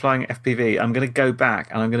anniversary flying FPV, I'm going to go back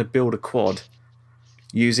and I'm going to build a quad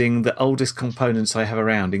using the oldest components I have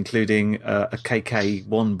around, including a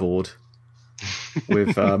KK1 board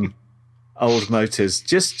with old motors,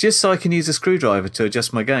 just so I can use a screwdriver to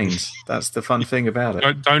adjust my gains. That's the fun thing about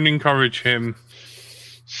it. Don't encourage him.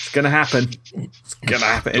 It's going to happen. It's going to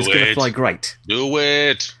happen. It's going to fly great. Do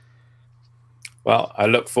it. Well, I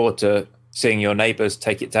look forward to seeing your neighbours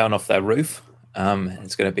take it down off their roof.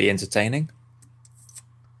 It's going to be entertaining.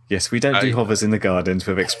 Yes, we don't do hovers in the gardens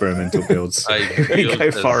with experimental builds. We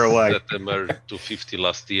go far away. ZMR 250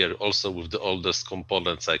 last year, also with the oldest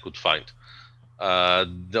components I could find.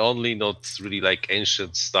 The only not really like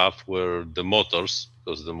ancient stuff were the motors,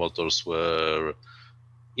 because the motors were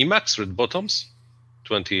Emax red bottoms.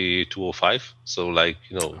 2205, so like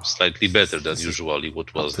slightly better than usually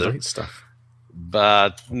what was there. Stuff.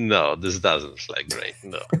 But no, this doesn't fly great.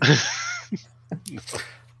 No.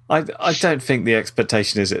 I don't think the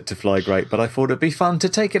expectation is it to fly great, but I thought it'd be fun to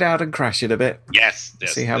take it out and crash it a bit. Yes.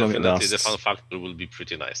 See how long it lasts. The fun factor will be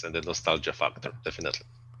pretty nice, and the nostalgia factor definitely.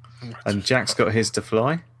 And Jack's got his to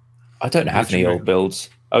fly. I don't have any old builds.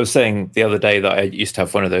 I was saying the other day that I used to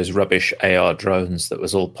have one of those rubbish AR drones that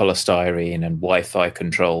was all polystyrene and Wi-Fi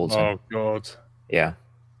controlled. Oh, God. Yeah.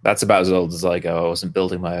 That's about as old as I go. I wasn't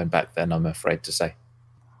building my own back then, I'm afraid to say.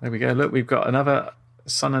 There we go. Look, we've got another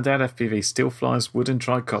Son and Dad FPV, still flies wooden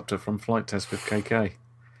tricopter from flight test with KK.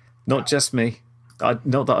 Not just me.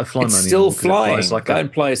 Not that I fly it's many. Still flying. Like that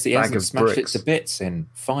implies that he hasn't smashed bricks. it to bits in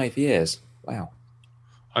 5 years. Wow.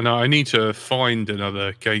 I know. I need to find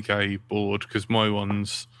another KK board because my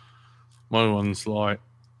one's like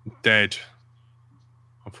dead,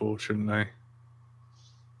 unfortunately.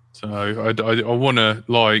 So I want to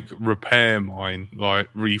like repair mine, like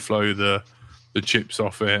reflow the chips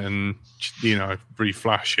off it, and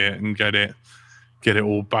reflash it and get it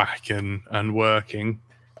all back and working.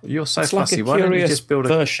 You're so it's fussy. Like why don't you just build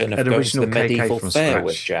version of an original the medieval KK from fair scratch?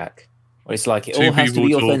 with Jack? Well, it's like it Two all has to be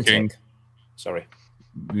people authentic. talking. Sorry,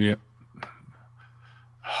 Yeah.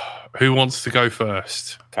 Who wants to go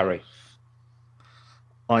first? Curry.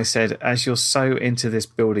 I said, as you're so into this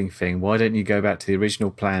building thing, why don't you go back to the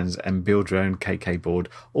original plans and build your own KK board,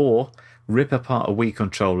 or rip apart a Wii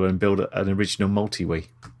controller and build an original multi-Wii?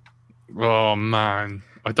 Oh man,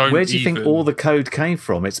 I don't. Where do you think all the code came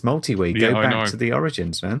from? It's multi-Wii. Yeah, go back to the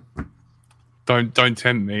origins, man. Don't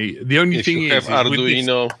tempt me. The only If thing you have is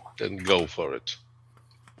Arduino, then go for it.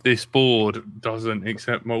 This board doesn't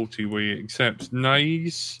accept multi-Wii. It accepts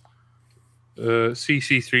NAIS,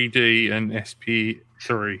 CC3D, and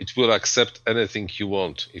SP3. It will accept anything you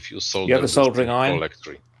want if you solder. You have a soldering iron?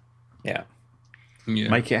 Electric. Yeah.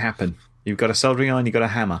 Make it happen. You've got a soldering iron, you've got a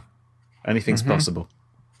hammer. Anything's possible.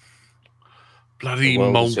 Bloody The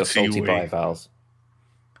world is just salty multi-wii. bivalves.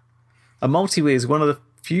 A multi-wii is one of the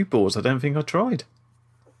few boards I don't think I tried.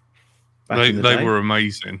 Back They in the day. were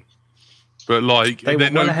amazing. But like They were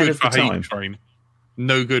they're well no ahead good of the for time. H frame.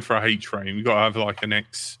 No good for a H frame. You've got to have like an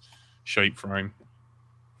X shape frame.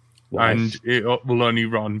 Why? And it will only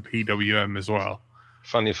run PWM as well.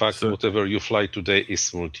 Funny fact, So- whatever you fly today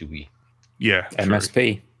is multi-Wii, Yeah. true.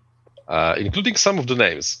 MSP. including some of the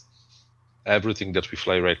names. Everything that we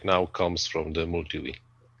fly right now comes from the multi-Wii.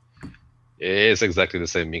 It's exactly the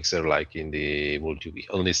same mixer like in the multi-Wii,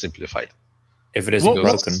 only simplified. If it isn't What-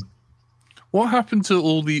 broken. What happened to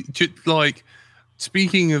all the like?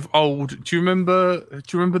 Speaking of old, do you remember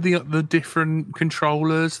the different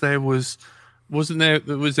controllers? There was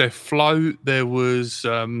Float. There was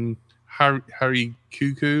Harry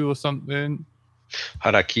Cuckoo or something.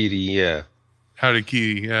 Harakiri, yeah.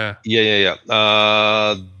 Harakiri, yeah. Yeah.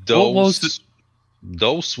 What was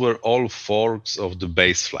Those were all forks of the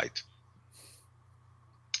base flight.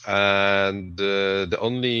 And the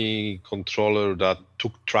only controller that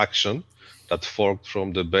took traction, that forked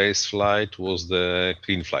from the base flight, was the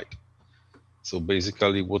clean flight. So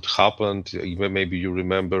basically what happened, even maybe you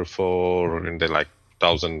remember for in the like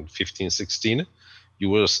 2015-16, you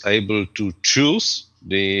was able to choose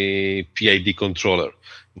the PID controller,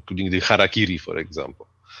 including the Harakiri, for example.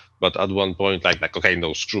 But at one point, like okay,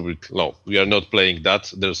 no, screw it. No, we are not playing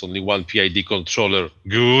that. There's only one PID controller.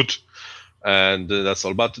 Good. And that's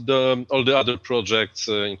all. But all the other projects,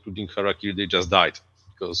 including Harakiri, they just died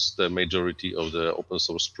because the majority of the open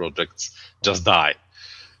source projects just die.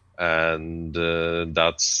 And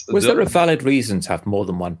that's... Was there a valid reason to have more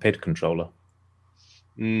than one PID controller?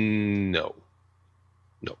 No.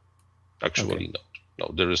 Actually, Okay.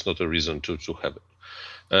 No, there is not a reason to have it.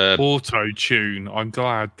 Auto tune. I'm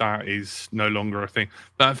glad that is no longer a thing.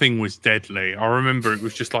 That thing was deadly. I remember it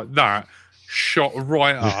was just like that, shot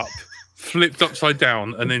right up, flipped upside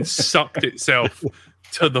down, and then sucked itself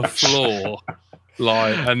to the floor.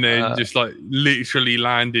 And then just like literally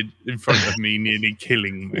landed in front of me, nearly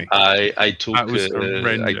killing me. I took... That was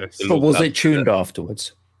horrendous. But was it tuned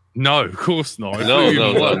afterwards? No, of course not.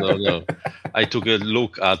 No. I took a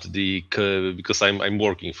look at the because I'm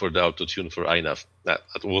working for the AutoTune for INAV. That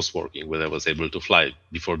was working when I was able to fly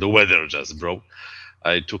before the weather just broke.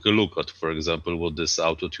 I took a look at, for example, what this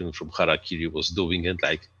AutoTune from Harakiri was doing, and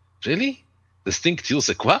like, really, this thing tilts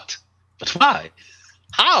a quad? But why?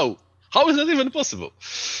 How is that even possible?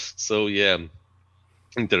 So yeah,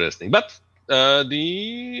 interesting. But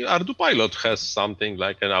the Ardu Pilot has something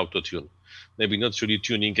like an AutoTune. Maybe not really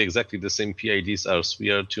tuning exactly the same PIDs as we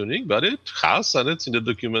are tuning, but it has, and it's in the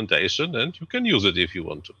documentation, and you can use it if you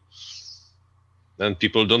want to. And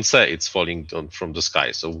people don't say it's falling down from the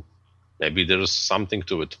sky, so maybe there's something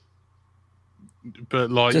to it.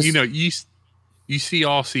 But like Just- you see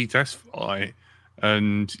RC test fly,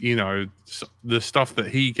 and the stuff that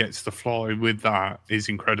he gets to fly with that is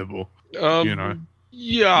incredible. Yeah,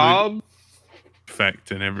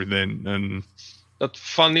 Effect and everything, and that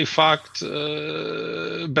funny fact,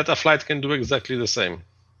 Betaflight can do exactly the same.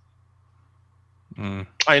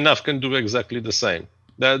 INAV can do exactly the same.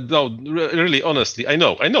 Really, honestly, I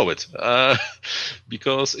know it,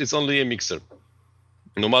 because it's only a mixer.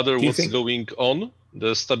 No matter Do you what's think- going on,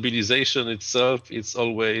 the stabilization itself, it's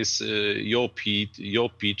always yaw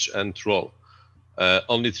pitch, and roll.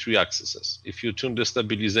 Only 3 axes. If you tune the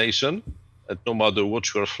stabilization, and no matter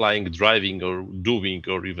what you are flying, driving, or doing,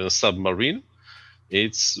 or even submarine,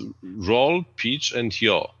 it's roll, pitch, and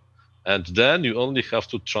yaw. And then you only have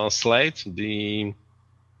to translate the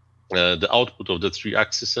output of the 3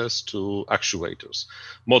 axes to actuators,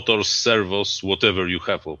 motors, servos, whatever you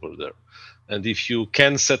have over there. And if you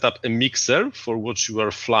can set up a mixer for what you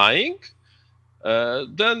are flying,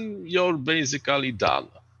 then you're basically done.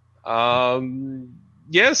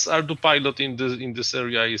 Yes, Ardu Pilot in this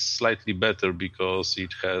area is slightly better because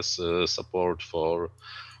it has support for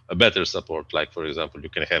a better support. Like, for example, you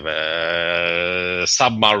can have a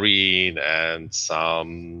submarine and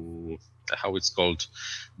some, how it's called,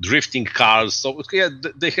 drifting cars. So yeah,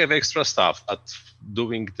 they have extra stuff. But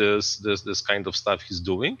doing this kind of stuff he's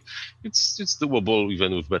doing, it's doable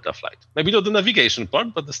even with Betaflight. Maybe not the navigation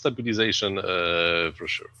part, but the stabilization for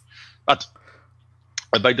sure. But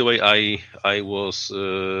by the way, I was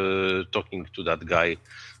talking to that guy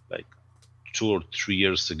like 2 or 3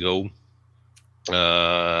 years ago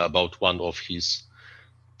about one of his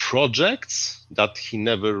projects that he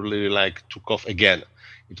never really took off again.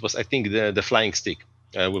 It was, I think, the flying stick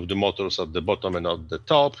with the motors at the bottom and at the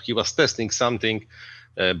top. He was testing something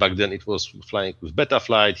Back then it was flying with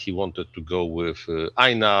Betaflight. He wanted to go with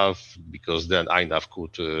iNav because then iNav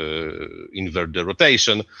could invert the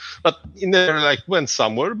rotation. But it never went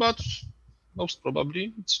somewhere, but most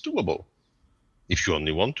probably it's doable. If you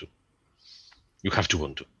only want to. You have to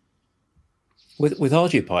want to. With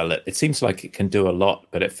ArduPilot, it seems like it can do a lot,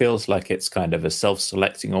 but it feels like it's kind of a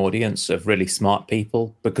self-selecting audience of really smart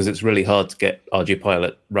people because it's really hard to get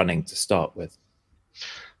ArduPilot running to start with.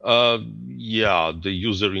 Yeah, the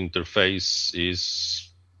user interface is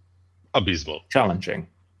abysmal. Challenging.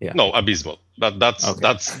 Yeah. No, abysmal.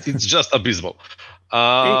 That's it's just abysmal.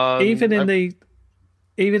 Even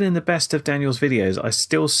in the best of Daniel's videos, I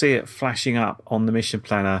still see it flashing up on the mission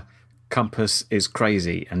planner. Compass is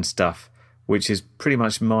crazy and stuff, which is pretty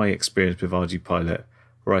much my experience with ArduPilot,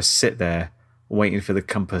 where I sit there waiting for the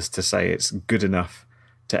compass to say it's good enough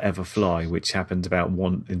to ever fly, which happened about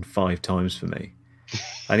 1 in 5 times for me.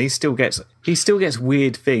 And he still gets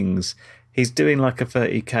weird things. He's doing like a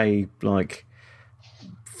 30k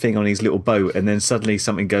thing on his little boat, and then suddenly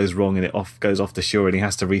something goes wrong and it goes off the shore, and he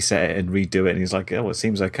has to reset it and redo it. And he's like, "Oh, it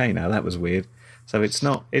seems okay now. That was weird." So it's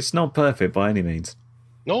not perfect by any means.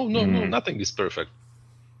 No, nothing is perfect.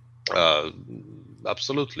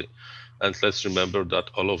 Absolutely. And let's remember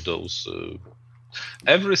that all of those,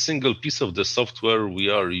 every single piece of the software we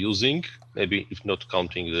are using, maybe if not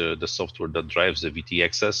counting the software that drives the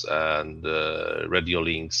VTXs and radio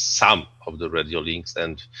links, some of the radio links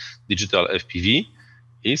and digital FPV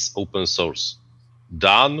is open source,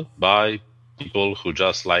 done by people who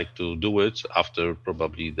just like to do it after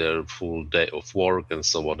probably their full day of work and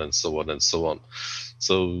so on and so on and so on.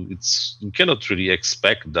 So you cannot really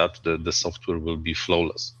expect that the software will be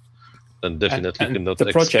flawless, and definitely and cannot.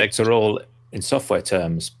 The projects are all, in software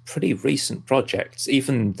terms, pretty recent projects.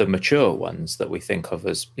 Even the mature ones that we think of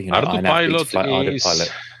as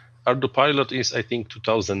ArduPilot is I think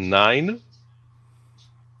 2009.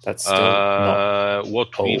 That's still not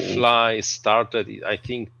what old. We fly started, I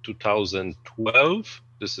think, 2012.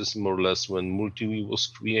 This is more or less when MultiWii was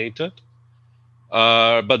created.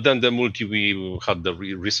 But then the MultiWii had the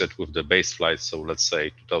reset with the base flight, so let's say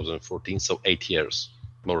 2014, so 8 years,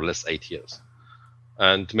 more or less 8 years.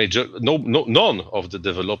 And none of the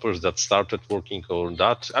developers that started working on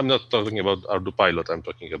that, I'm not talking about ArduPilot, I'm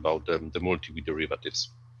talking about the MultiWii derivatives.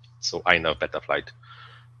 So iNav, Betaflight,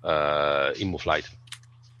 ImuFlight.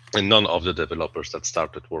 And none of the developers that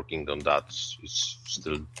started working on that is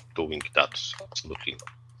still doing that, absolutely.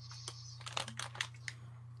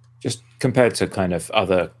 Just compared to kind of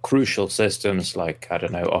other crucial systems like, I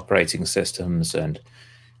don't know, operating systems and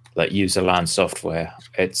like user land software,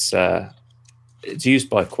 it's used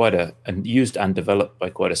by used and developed by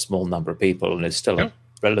quite a small number of people, and it's still a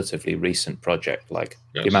relatively recent project.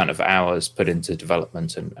 The amount of hours put into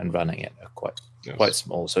development and running it are quite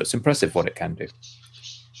small. So it's impressive what it can do.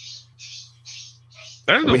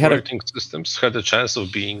 And operating systems had a chance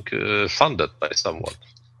of being funded by someone.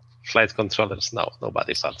 Flight controllers, no,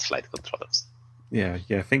 nobody funds flight controllers. Yeah.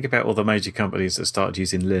 Think about all the major companies that started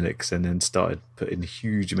using Linux and then started putting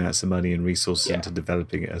huge amounts of money and resources into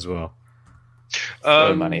developing it as well.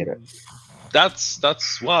 Money at it. That's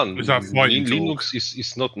one. Linux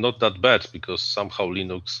is not that bad because somehow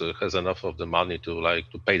Linux has enough of the money to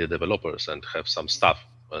pay the developers and have some stuff.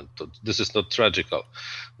 And this is not tragical.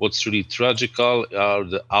 What's really tragical are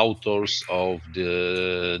the authors of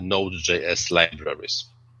the Node.js libraries.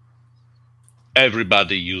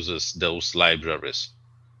 Everybody uses those libraries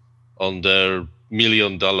on their $1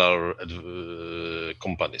 million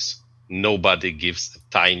companies. Nobody gives a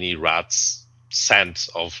tiny rat's cent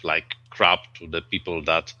of crap to the people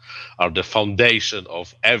that are the foundation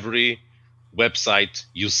of every website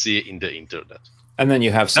you see in the internet. And then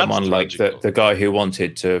you have someone like the guy who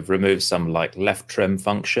wanted to remove some left trim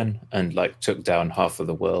function and took down half of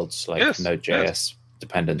the world's Node.js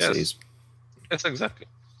dependencies. Yes, exactly.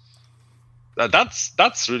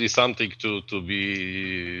 That's really something to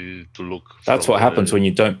look. That's what happens when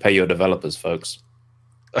you don't pay your developers, folks.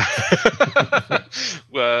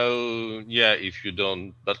 Well, yeah, if you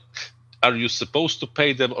don't, but are you supposed to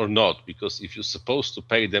pay them or not? Because if you're supposed to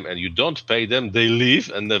pay them and you don't pay them, they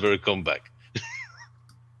leave and never come back.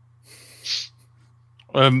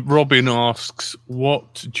 Robin asks,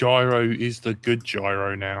 what gyro is the good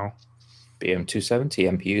gyro now?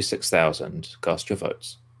 BM270, MPU 6000. Cast your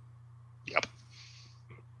votes. Yep.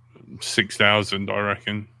 6,000, I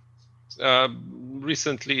reckon.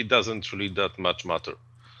 Recently, it doesn't really that much matter.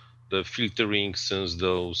 The filtering since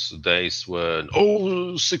those days when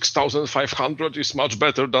 6,500 is much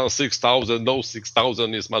better than 6,000. No,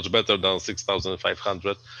 6,000 is much better than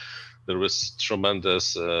 6,500. There was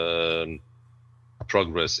tremendous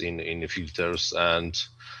progress in filters, and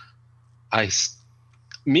I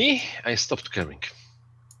stopped caring.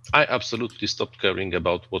 I absolutely stopped caring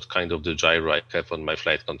about what kind of the gyro I have on my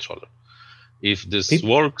flight controller. If this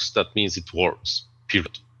works, that means it works.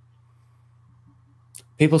 Period.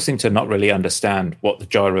 People seem to not really understand what the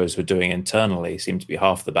gyros were doing internally. Seemed to be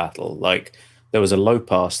half the battle. Like there was a low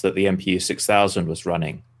pass that the MPU 6000 was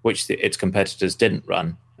running, which its competitors didn't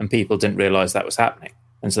run, and people didn't realize that was happening.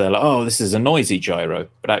 And so they're like, oh, this is a noisy gyro.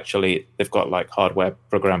 But actually, they've got like hardware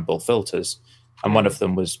programmable filters. And one of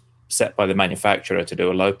them was set by the manufacturer to do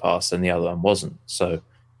a low pass and the other one wasn't. So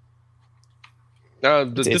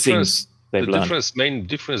main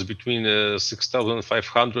difference between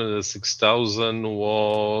 6500 and 6000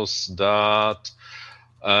 was that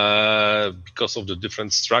because of the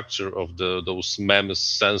different structure of those MEMS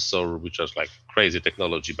sensor, which is like crazy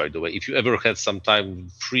technology, by the way. If you ever had some time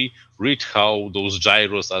free, read how those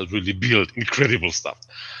gyros are really built. Incredible stuff.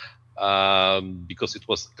 Because it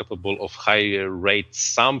was capable of higher rate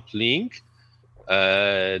sampling,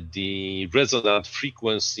 the resonant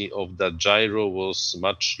frequency of that gyro was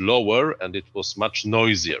much lower and it was much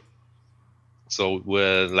noisier. So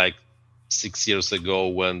when like 6 years ago,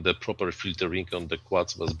 when the proper filtering on the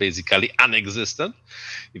quads was basically non-existent,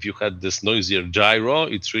 if you had this noisier gyro,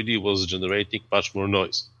 it really was generating much more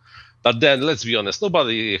noise. But then, let's be honest,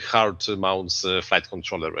 nobody hard mounts a flight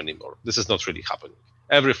controller anymore. This is not really happening.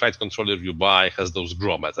 Every flight controller you buy has those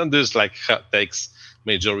grommets, and this like takes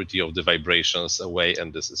majority of the vibrations away,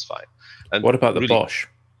 and this is fine. And what about the Bosch?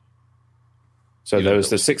 So there was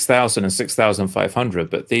the 6000 and 6500,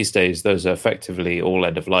 but these days those are effectively all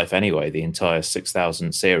end of life anyway, the entire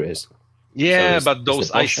 6000 series. Yeah, so but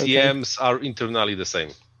those ICMs are internally the same.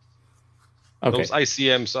 Okay. Those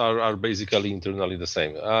ICMs are basically internally the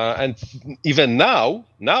same. And even now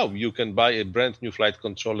you can buy a brand new flight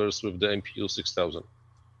controllers with the MPU 6000.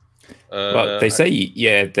 Well, they say,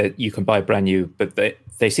 yeah, that you can buy brand new, but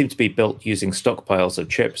they seem to be built using stockpiles of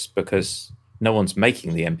chips because no one's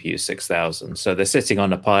making the MPU 6000. So they're sitting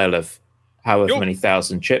on a pile of however many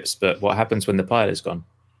thousand chips, but what happens when the pile is gone?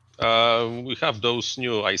 We have those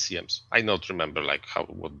new ICMs. I don't remember like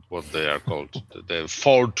what they are called. The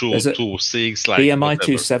 4226, like BMI whatever.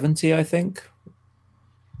 270, I think.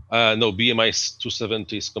 No, BMI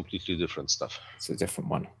 270 is completely different stuff. It's a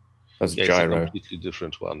different one. That's a gyro. It's a completely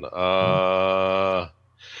different one. But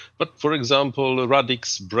for example,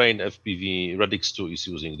 Radix Brain FPV, Radix 2 is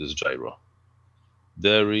using this gyro.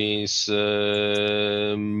 There is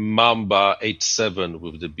Mamba 87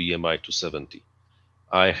 with the BMI 270.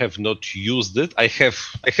 I have not used it. I have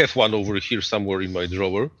one over here somewhere in my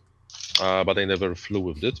drawer, but I never flew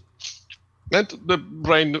with it. And the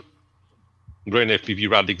Brain FPV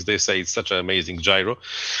Radix, they say it's such an amazing gyro.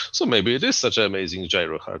 So maybe it is such an amazing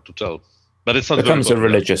gyro, hard to tell. But it's not. It becomes a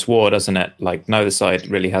religious war, doesn't it? Like neither side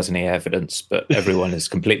really has any evidence, but everyone is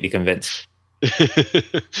completely convinced.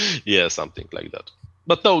 Yeah, something like that.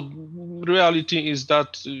 But no, reality is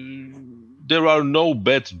that there are no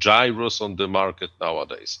bad gyros on the market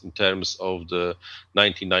nowadays in terms of the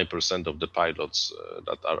 99% of the pilots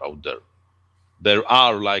that are out there. There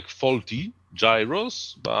are like faulty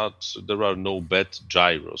gyros, but there are no bad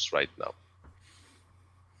gyros right now.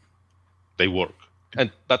 They work.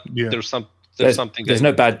 There's something. There's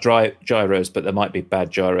no bad gyros, but there might be bad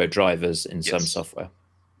gyro drivers in some software.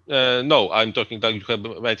 No, I'm talking that you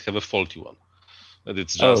might have a faulty one. And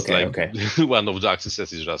it's just one of the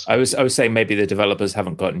accesses is just. I was saying maybe the developers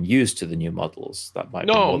haven't gotten used to the new models. That might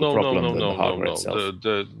be more the problem than the hardware itself.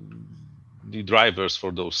 The drivers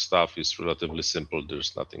for those stuff is relatively simple.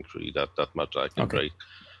 There's nothing really that much I can break.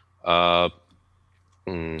 I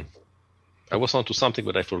was onto something,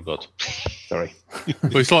 but I forgot. Sorry.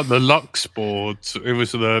 Well, it's like the Lux boards. It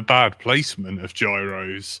was the bad placement of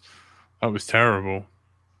gyros. That was terrible.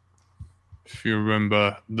 If you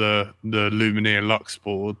remember the Lumineer Lux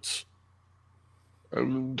boards.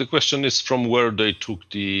 The question is from where they took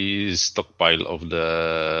the stockpile of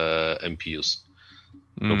the MPUs.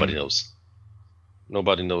 Nobody knows.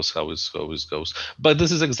 Nobody knows how it goes. But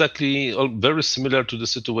this is exactly very similar to the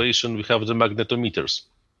situation we have the magnetometers.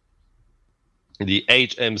 The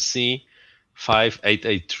HMC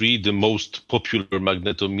 5883, the most popular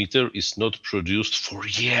magnetometer, is not produced for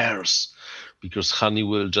years because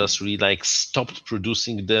Honeywell just really stopped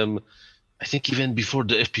producing them, I think even before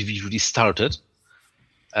the FPV really started.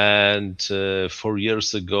 And 4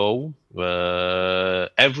 years ago,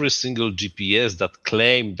 every single GPS that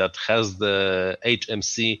claimed that has the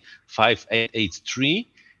HMC 5883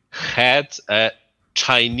 had a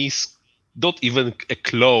Chinese, not even a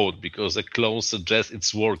clone, because a clone suggests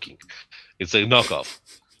it's working. It's a knockoff.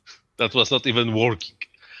 that was not even working.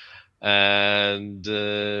 And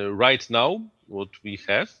right now, what we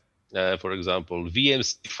have, for example,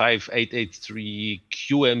 VMC 5883,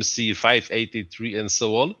 QMC 5883, and so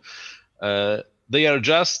on, they are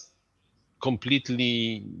just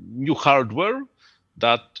completely new hardware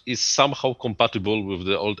that is somehow compatible with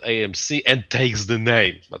the old AMC and takes the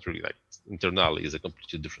name, but really, like, internally is a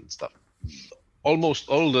completely different stuff. Almost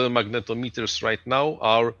all the magnetometers right now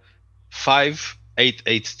are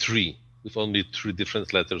 5883 with only 3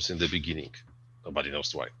 different letters in the beginning. Nobody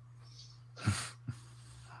knows why.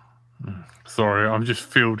 Sorry, I'm just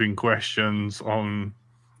fielding questions on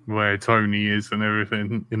where Tony is and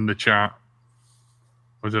everything in the chat.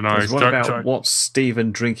 I don't know. What about what's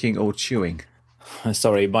Stephen drinking or chewing?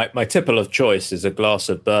 Sorry, my tipple of choice is a glass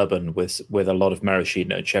of bourbon with a lot of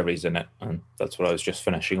maraschino cherries in it, and that's what I was just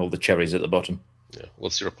finishing. All the cherries at the bottom. Yeah.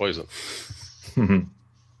 What's your poison?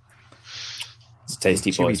 It's a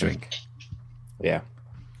tasty Chewy poison. drink. Yeah,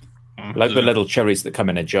 like the little cherries that come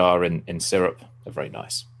in a jar in syrup. They're very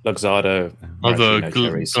nice. Luxardo, Other maraschino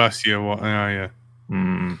cherries. glacier. What? Yeah.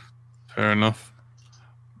 Fair enough.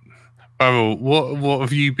 Beryl, what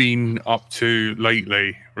have you been up to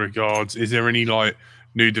lately? Is there any like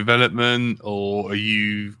new development, or are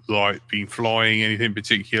you like been flying anything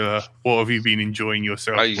particular? What have you been enjoying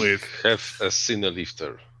yourself with? I have a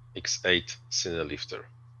Cinelifter, X8 Cinelifter.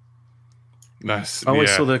 I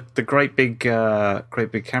saw the great big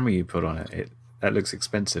camera you put on it. That looks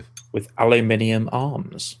expensive. With aluminium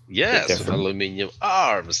arms. Yes, with aluminium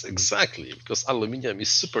arms, exactly, because aluminium is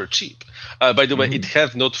super cheap. By the way, it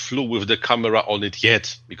have not flew with the camera on it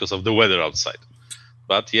yet because of the weather outside.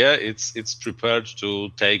 But yeah, it's prepared to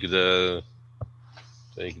take this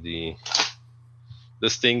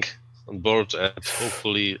thing on board, and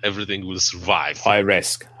hopefully everything will survive. High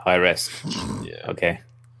risk. Yeah. Okay.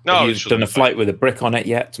 No, have you done a flight with a brick on it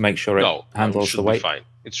yet to make sure it handles the weight? Fine.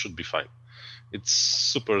 It should be fine. It's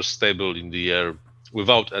super stable in the air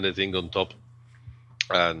without anything on top.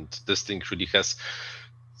 And this thing really has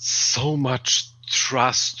so much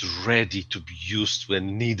thrust ready to be used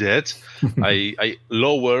when needed. I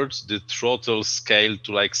lowered the throttle scale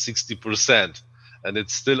to like 60%, and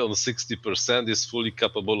it's still on 60%, is fully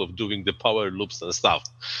capable of doing the power loops and stuff.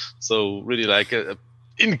 So really like an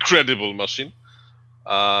incredible machine.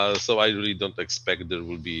 So I really don't expect there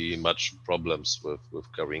will be much problems with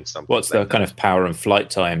carrying something. What's the kind of power and flight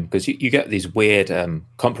time? Because you get these weird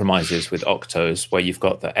compromises with Octos where you've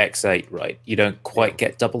got the X8, right? You don't quite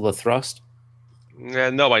get double the thrust.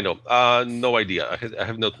 No, I know. No idea. I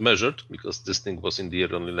have not measured because this thing was in the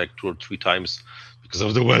air only like 2 or 3 times because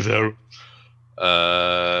of the weather.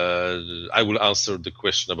 I will answer the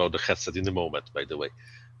question about the headset in a moment, by the way.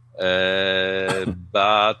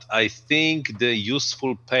 But I think the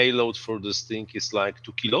useful payload for this thing is like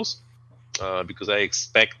 2 kilos, because I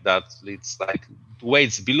expect that it's like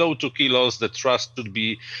weights below 2 kilos, the thrust should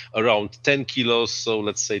be around 10 kilos. So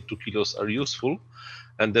let's say 2 kilos are useful.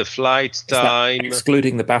 And the flight time...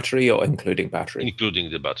 excluding the battery or including battery?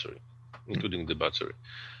 Including the battery.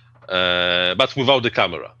 But without the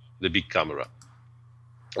camera, the big camera.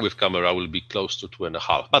 With camera will be close to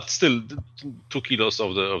 2.5, but still 2 kilos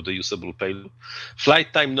of the usable payload.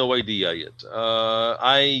 Flight time, no idea yet.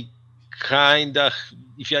 I kind of,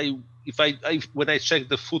 when I checked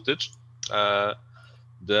the footage,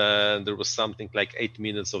 then there was something like 8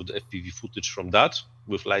 minutes of the FPV footage from that,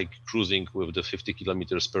 with like cruising with the 50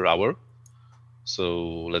 kilometers per hour.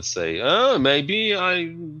 So let's say maybe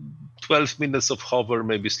 12 minutes of hover,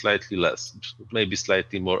 maybe slightly less, maybe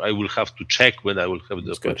slightly more. I will have to check when I will have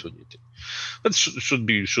the opportunity. But should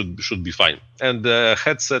be fine. And the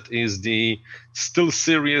headset is the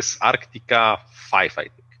SteelSeries Arctica 5, I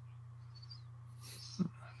think.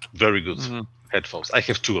 Very good headphones. I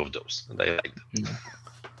have 2 of those, and I like them.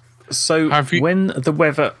 So when the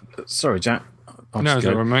weather... Sorry, Jack.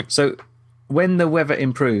 So when the weather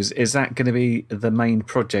improves, is that going to be the main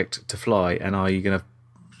project to fly? And are you going to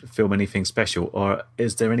film anything special, or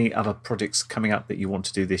is there any other projects coming up that you want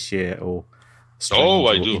to do this year, or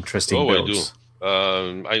I do. Interesting builds?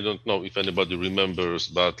 I do. I don't know if anybody remembers,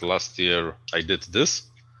 but last year I did this,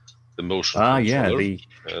 the motion controller.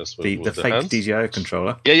 The fake DJI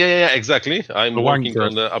controller. Yeah, exactly. I'm working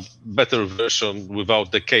on a better version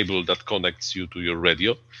without the cable that connects you to your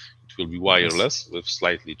radio. It will be wireless with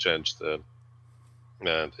slightly changed, and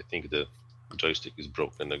I think the joystick is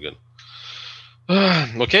broken again.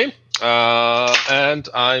 Okay, and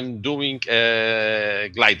I'm doing a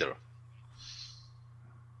glider,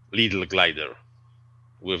 little glider,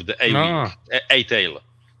 with the A-tail,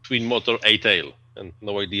 twin motor A-tail, and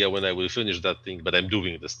no idea when I will finish that thing, but I'm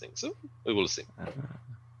doing this thing, so we will see.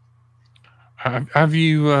 Have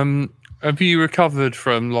you recovered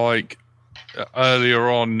from like earlier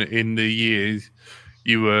on in the years?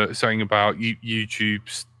 You were saying about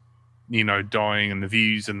YouTube's, dying and the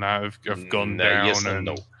views and that have gone down. Yes and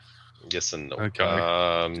no. Yes and no.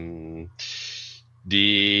 Okay.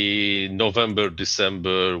 The November,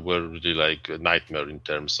 December were really like a nightmare in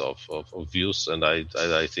terms of views, and I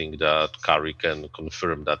think that Kari can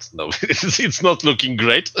confirm that no, it's not looking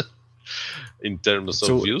great in terms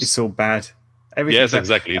of views. It's all bad. Yes,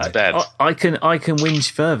 exactly. It's bad. I can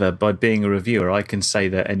whinge further by being a reviewer. I can say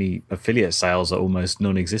that any affiliate sales are almost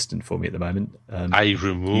non-existent for me at the moment. I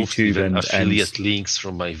removed even affiliate links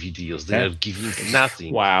from my videos. They are giving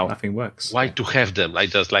nothing. Wow, nothing works. Why to have them? I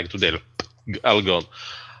just like today. All gone.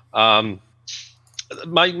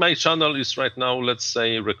 My channel is right now, let's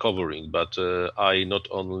say, recovering, but I not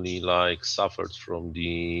only like suffered from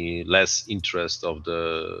the less interest of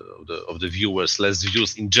the viewers, less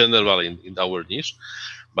views in general in our niche,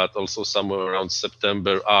 but also somewhere around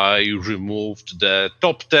September I removed the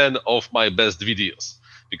top 10 of my best videos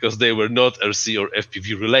because they were not RC or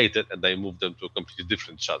FPV related, and I moved them to a completely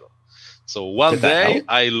different channel. So one day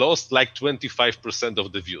I lost like 25%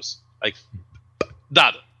 of the views. Like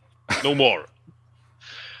that, no more.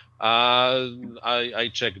 I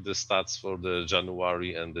checked the stats for the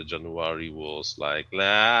January, and the January was like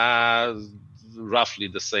roughly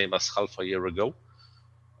the same as half a year ago.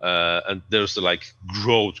 And there's like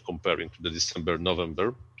growth comparing to the December,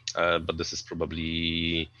 November. But this is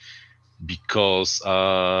probably because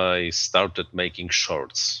I started making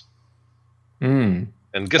shorts.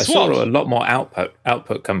 And guess what? I saw a lot more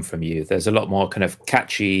output come from you. There's a lot more kind of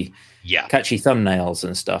catchy thumbnails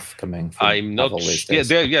and stuff coming. I'm not.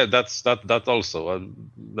 That also.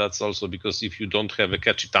 That's also because if you don't have a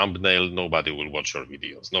catchy thumbnail, nobody will watch your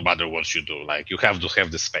videos. No matter what you do, like you have to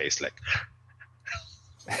have the space. Like,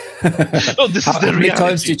 this is the reality. How many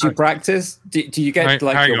times did you practice? Do you get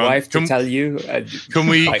your wife to tell you? Can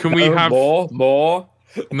we have more?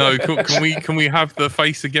 No. Can we have the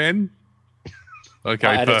face again?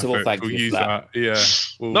 Okay, perfect. We'll use that. Yeah.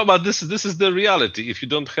 No, but this is the reality. If you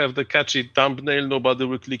don't have the catchy thumbnail, nobody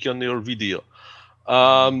will click on your video.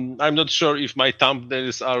 I'm not sure if my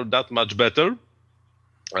thumbnails are that much better,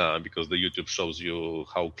 because the YouTube shows you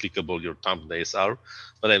how clickable your thumbnails are.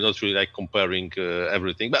 But I'm not really like comparing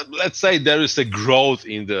everything. But let's say there is a growth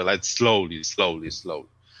in the slowly.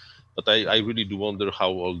 But I really do wonder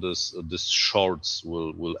how all this shorts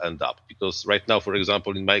will end up, because right now, for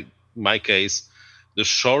example, in my case, the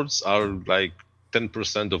shorts are like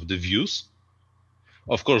 10% of the views.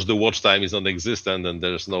 Of course, the watch time is non-existent, and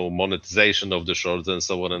there's no monetization of the shorts, and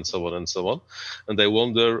so on and so on and so on. And I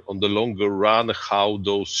wonder, on the longer run, how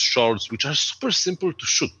those shorts, which are super simple to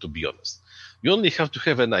shoot, to be honest, you only have to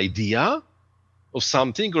have an idea of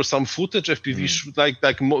something or some footage, FPV shoot,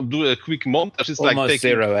 do a quick montage. It's almost like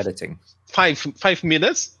taking zero editing. 5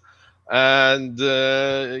 minutes. And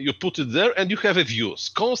you put it there, and you have views.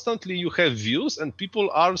 Constantly you have views, and people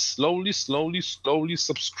are slowly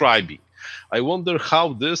subscribing. I wonder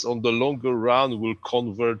how this, on the longer run, will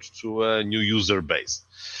convert to a new user base.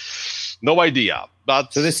 No idea.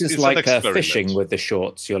 But so this is like fishing with the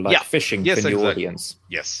shorts. You're like fishing for new audience.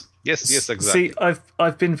 Yes, exactly. See,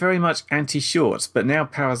 I've been very much anti-shorts, but now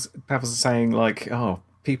Pavel's saying like, oh,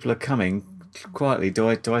 people are coming quietly. Do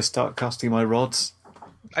I start casting my rods?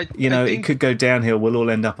 I think it could go downhill. We'll all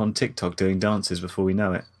end up on TikTok doing dances before we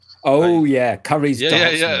know it. Oh, Curry's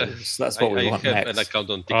dance moves. That's what we want next. I have an account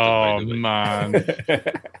on TikTok, by the way. Man.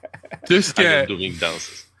 Just get... doing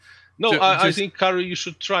dances. No, I think, Curry, you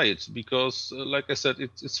should try it, because, like I said,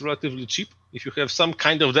 it's relatively cheap. If you have some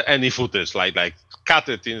kind of any footage, like cut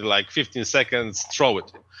it in like 15 seconds, throw it.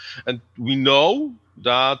 And we know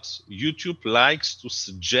that YouTube likes to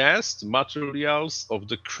suggest materials of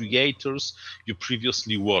the creators you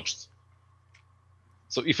previously watched.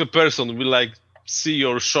 So if a person will see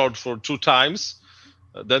your short for 2 times,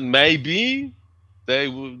 then maybe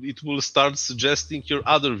it will start suggesting your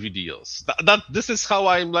other videos. This is how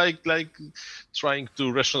I'm like trying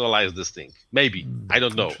to rationalize this thing. Maybe, I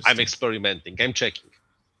don't know. I'm experimenting. I'm checking.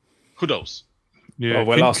 Who knows? Yeah.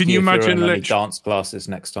 Well, can you imagine any dance classes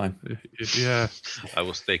next time? Yeah. I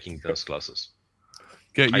was taking dance classes.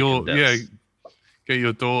 Get your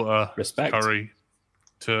daughter Curry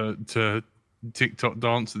to TikTok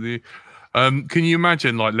dance with you. Can you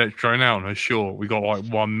imagine let's drone out on a short? We got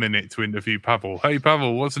 1 minute to interview Pavel. Hey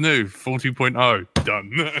Pavel, what's new? 40.0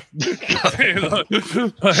 done.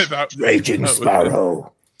 Raging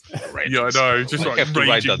Sparrow. Yeah, I know. Just I have to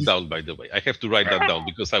write that down, by the way. I have to write that down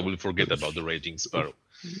because I will forget about the Raging Sparrow.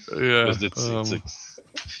 Yeah.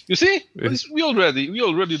 You see, we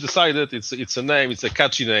already decided it's a name. It's a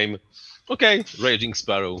catchy name. Okay, Raging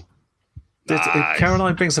Sparrow. Nice.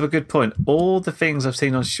 Caroline brings up a good point. All the things I've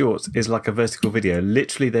seen on Shorts is like a vertical video.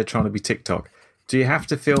 Literally, they're trying to be TikTok. Do you have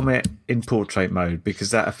to film it in portrait mode?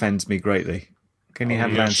 Because that offends me greatly. Can you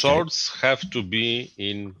have landscape? Shorts have to be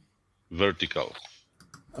in vertical.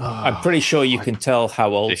 I'm pretty sure you can tell how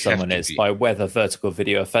old someone is by whether vertical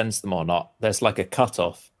video offends them or not. There's like a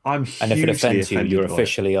cutoff. And if it offends you, you're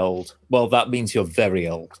officially old. Well, that means you're very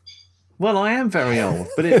old. Well, I am very old,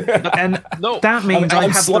 but that means I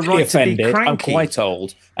have the right offended. To be cranky. I'm quite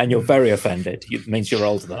old, and you're very offended. It means you're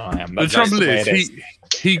older than I am. The trouble is,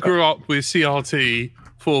 he grew up with CRT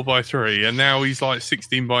 4x3, and now he's like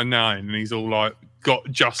 16:9, and he's all like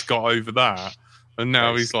just got over that, and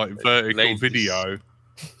now he's like vertical video.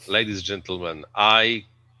 Ladies and gentlemen, I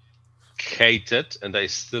hated, and I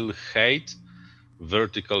still hate,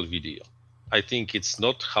 vertical video. I think it's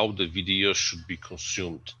not how the video should be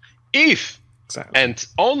consumed. If and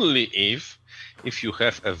only if you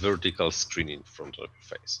have a vertical screen in front of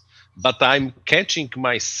your face. But I'm catching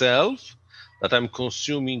myself that I'm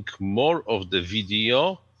consuming more of the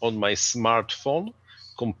video on my smartphone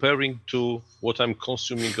comparing to what I'm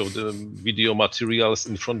consuming of the video materials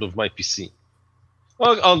in front of my PC.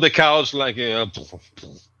 On the couch, like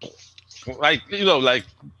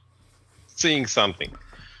seeing something.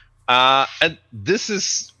 And this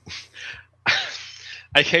is...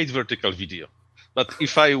 I hate vertical video. But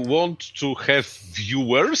if I want to have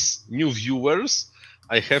new viewers,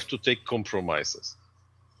 I have to take compromises.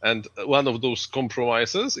 And one of those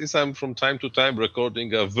compromises is I'm from time to time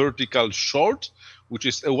recording a vertical short, which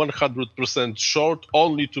is a 100% short,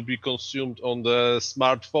 only to be consumed on the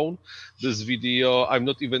smartphone. This video, I'm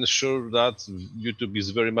not even sure that YouTube is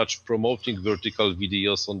very much promoting vertical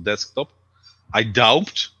videos on desktop. I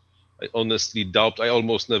honestly doubt. I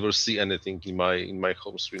almost never see anything in my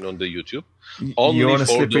home screen on the YouTube. You're on a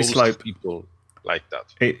slippery slope. People like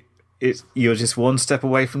that. You're just one step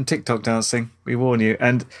away from TikTok dancing. We warn you.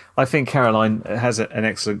 And I think Caroline has an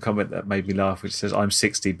excellent comment that made me laugh, which says, "I'm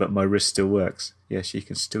 60, but my wrist still works." Yes, you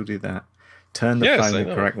can still do that. Turn the phone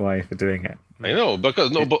the correct way for doing it. I know, but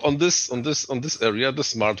on this area, the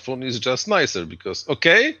smartphone is just nicer because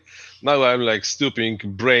now I'm like stooping,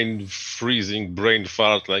 brain freezing, brain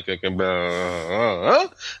fart, like I can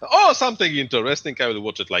something interesting. I will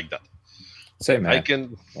watch it like that. Same. I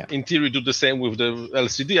can, in theory, do the same with the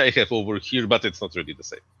LCD I have over here, but it's not really the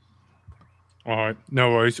same. All right,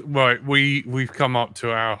 no worries. Right, we've come up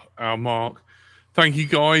to our mark. Thank you,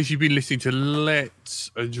 guys. You've been listening to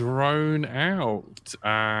Let's Drone Out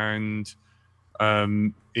and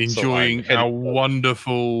enjoying our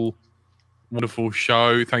wonderful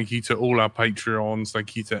show. Thank you to all our Patreons.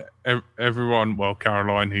 Thank you to everyone. Well,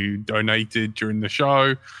 Caroline, who donated during the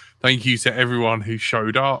show. Thank you to everyone who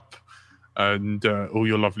showed up and all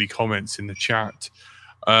your lovely comments in the chat.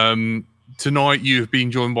 Tonight, you've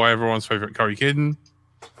been joined by everyone's favourite Curry Kidden.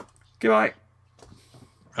 Goodbye.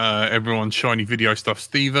 Everyone's shiny video stuff,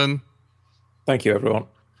 Stephen. Thank you, everyone.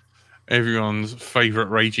 Everyone's favourite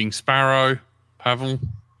Raging Sparrow, Pavel.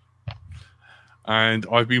 And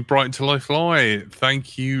I've been Brighton to Life Live.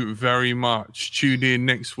 Thank you very much. Tune in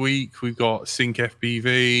next week. We've got Sync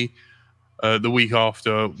FPV. The week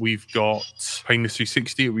after, we've got Painless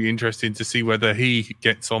 360. It'll be interesting to see whether he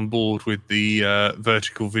gets on board with the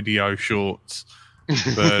vertical video shorts.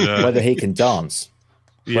 But, whether he can dance.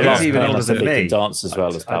 Yeah. He's even older than me. He can dance as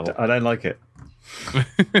well as Pavel. I don't like it.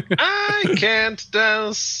 I can't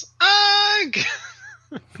dance.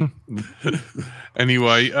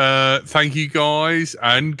 Anyway, thank you guys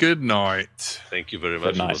and good night. Thank you very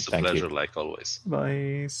much. It was a pleasure, like always.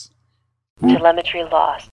 Bye. Telemetry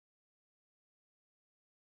lost.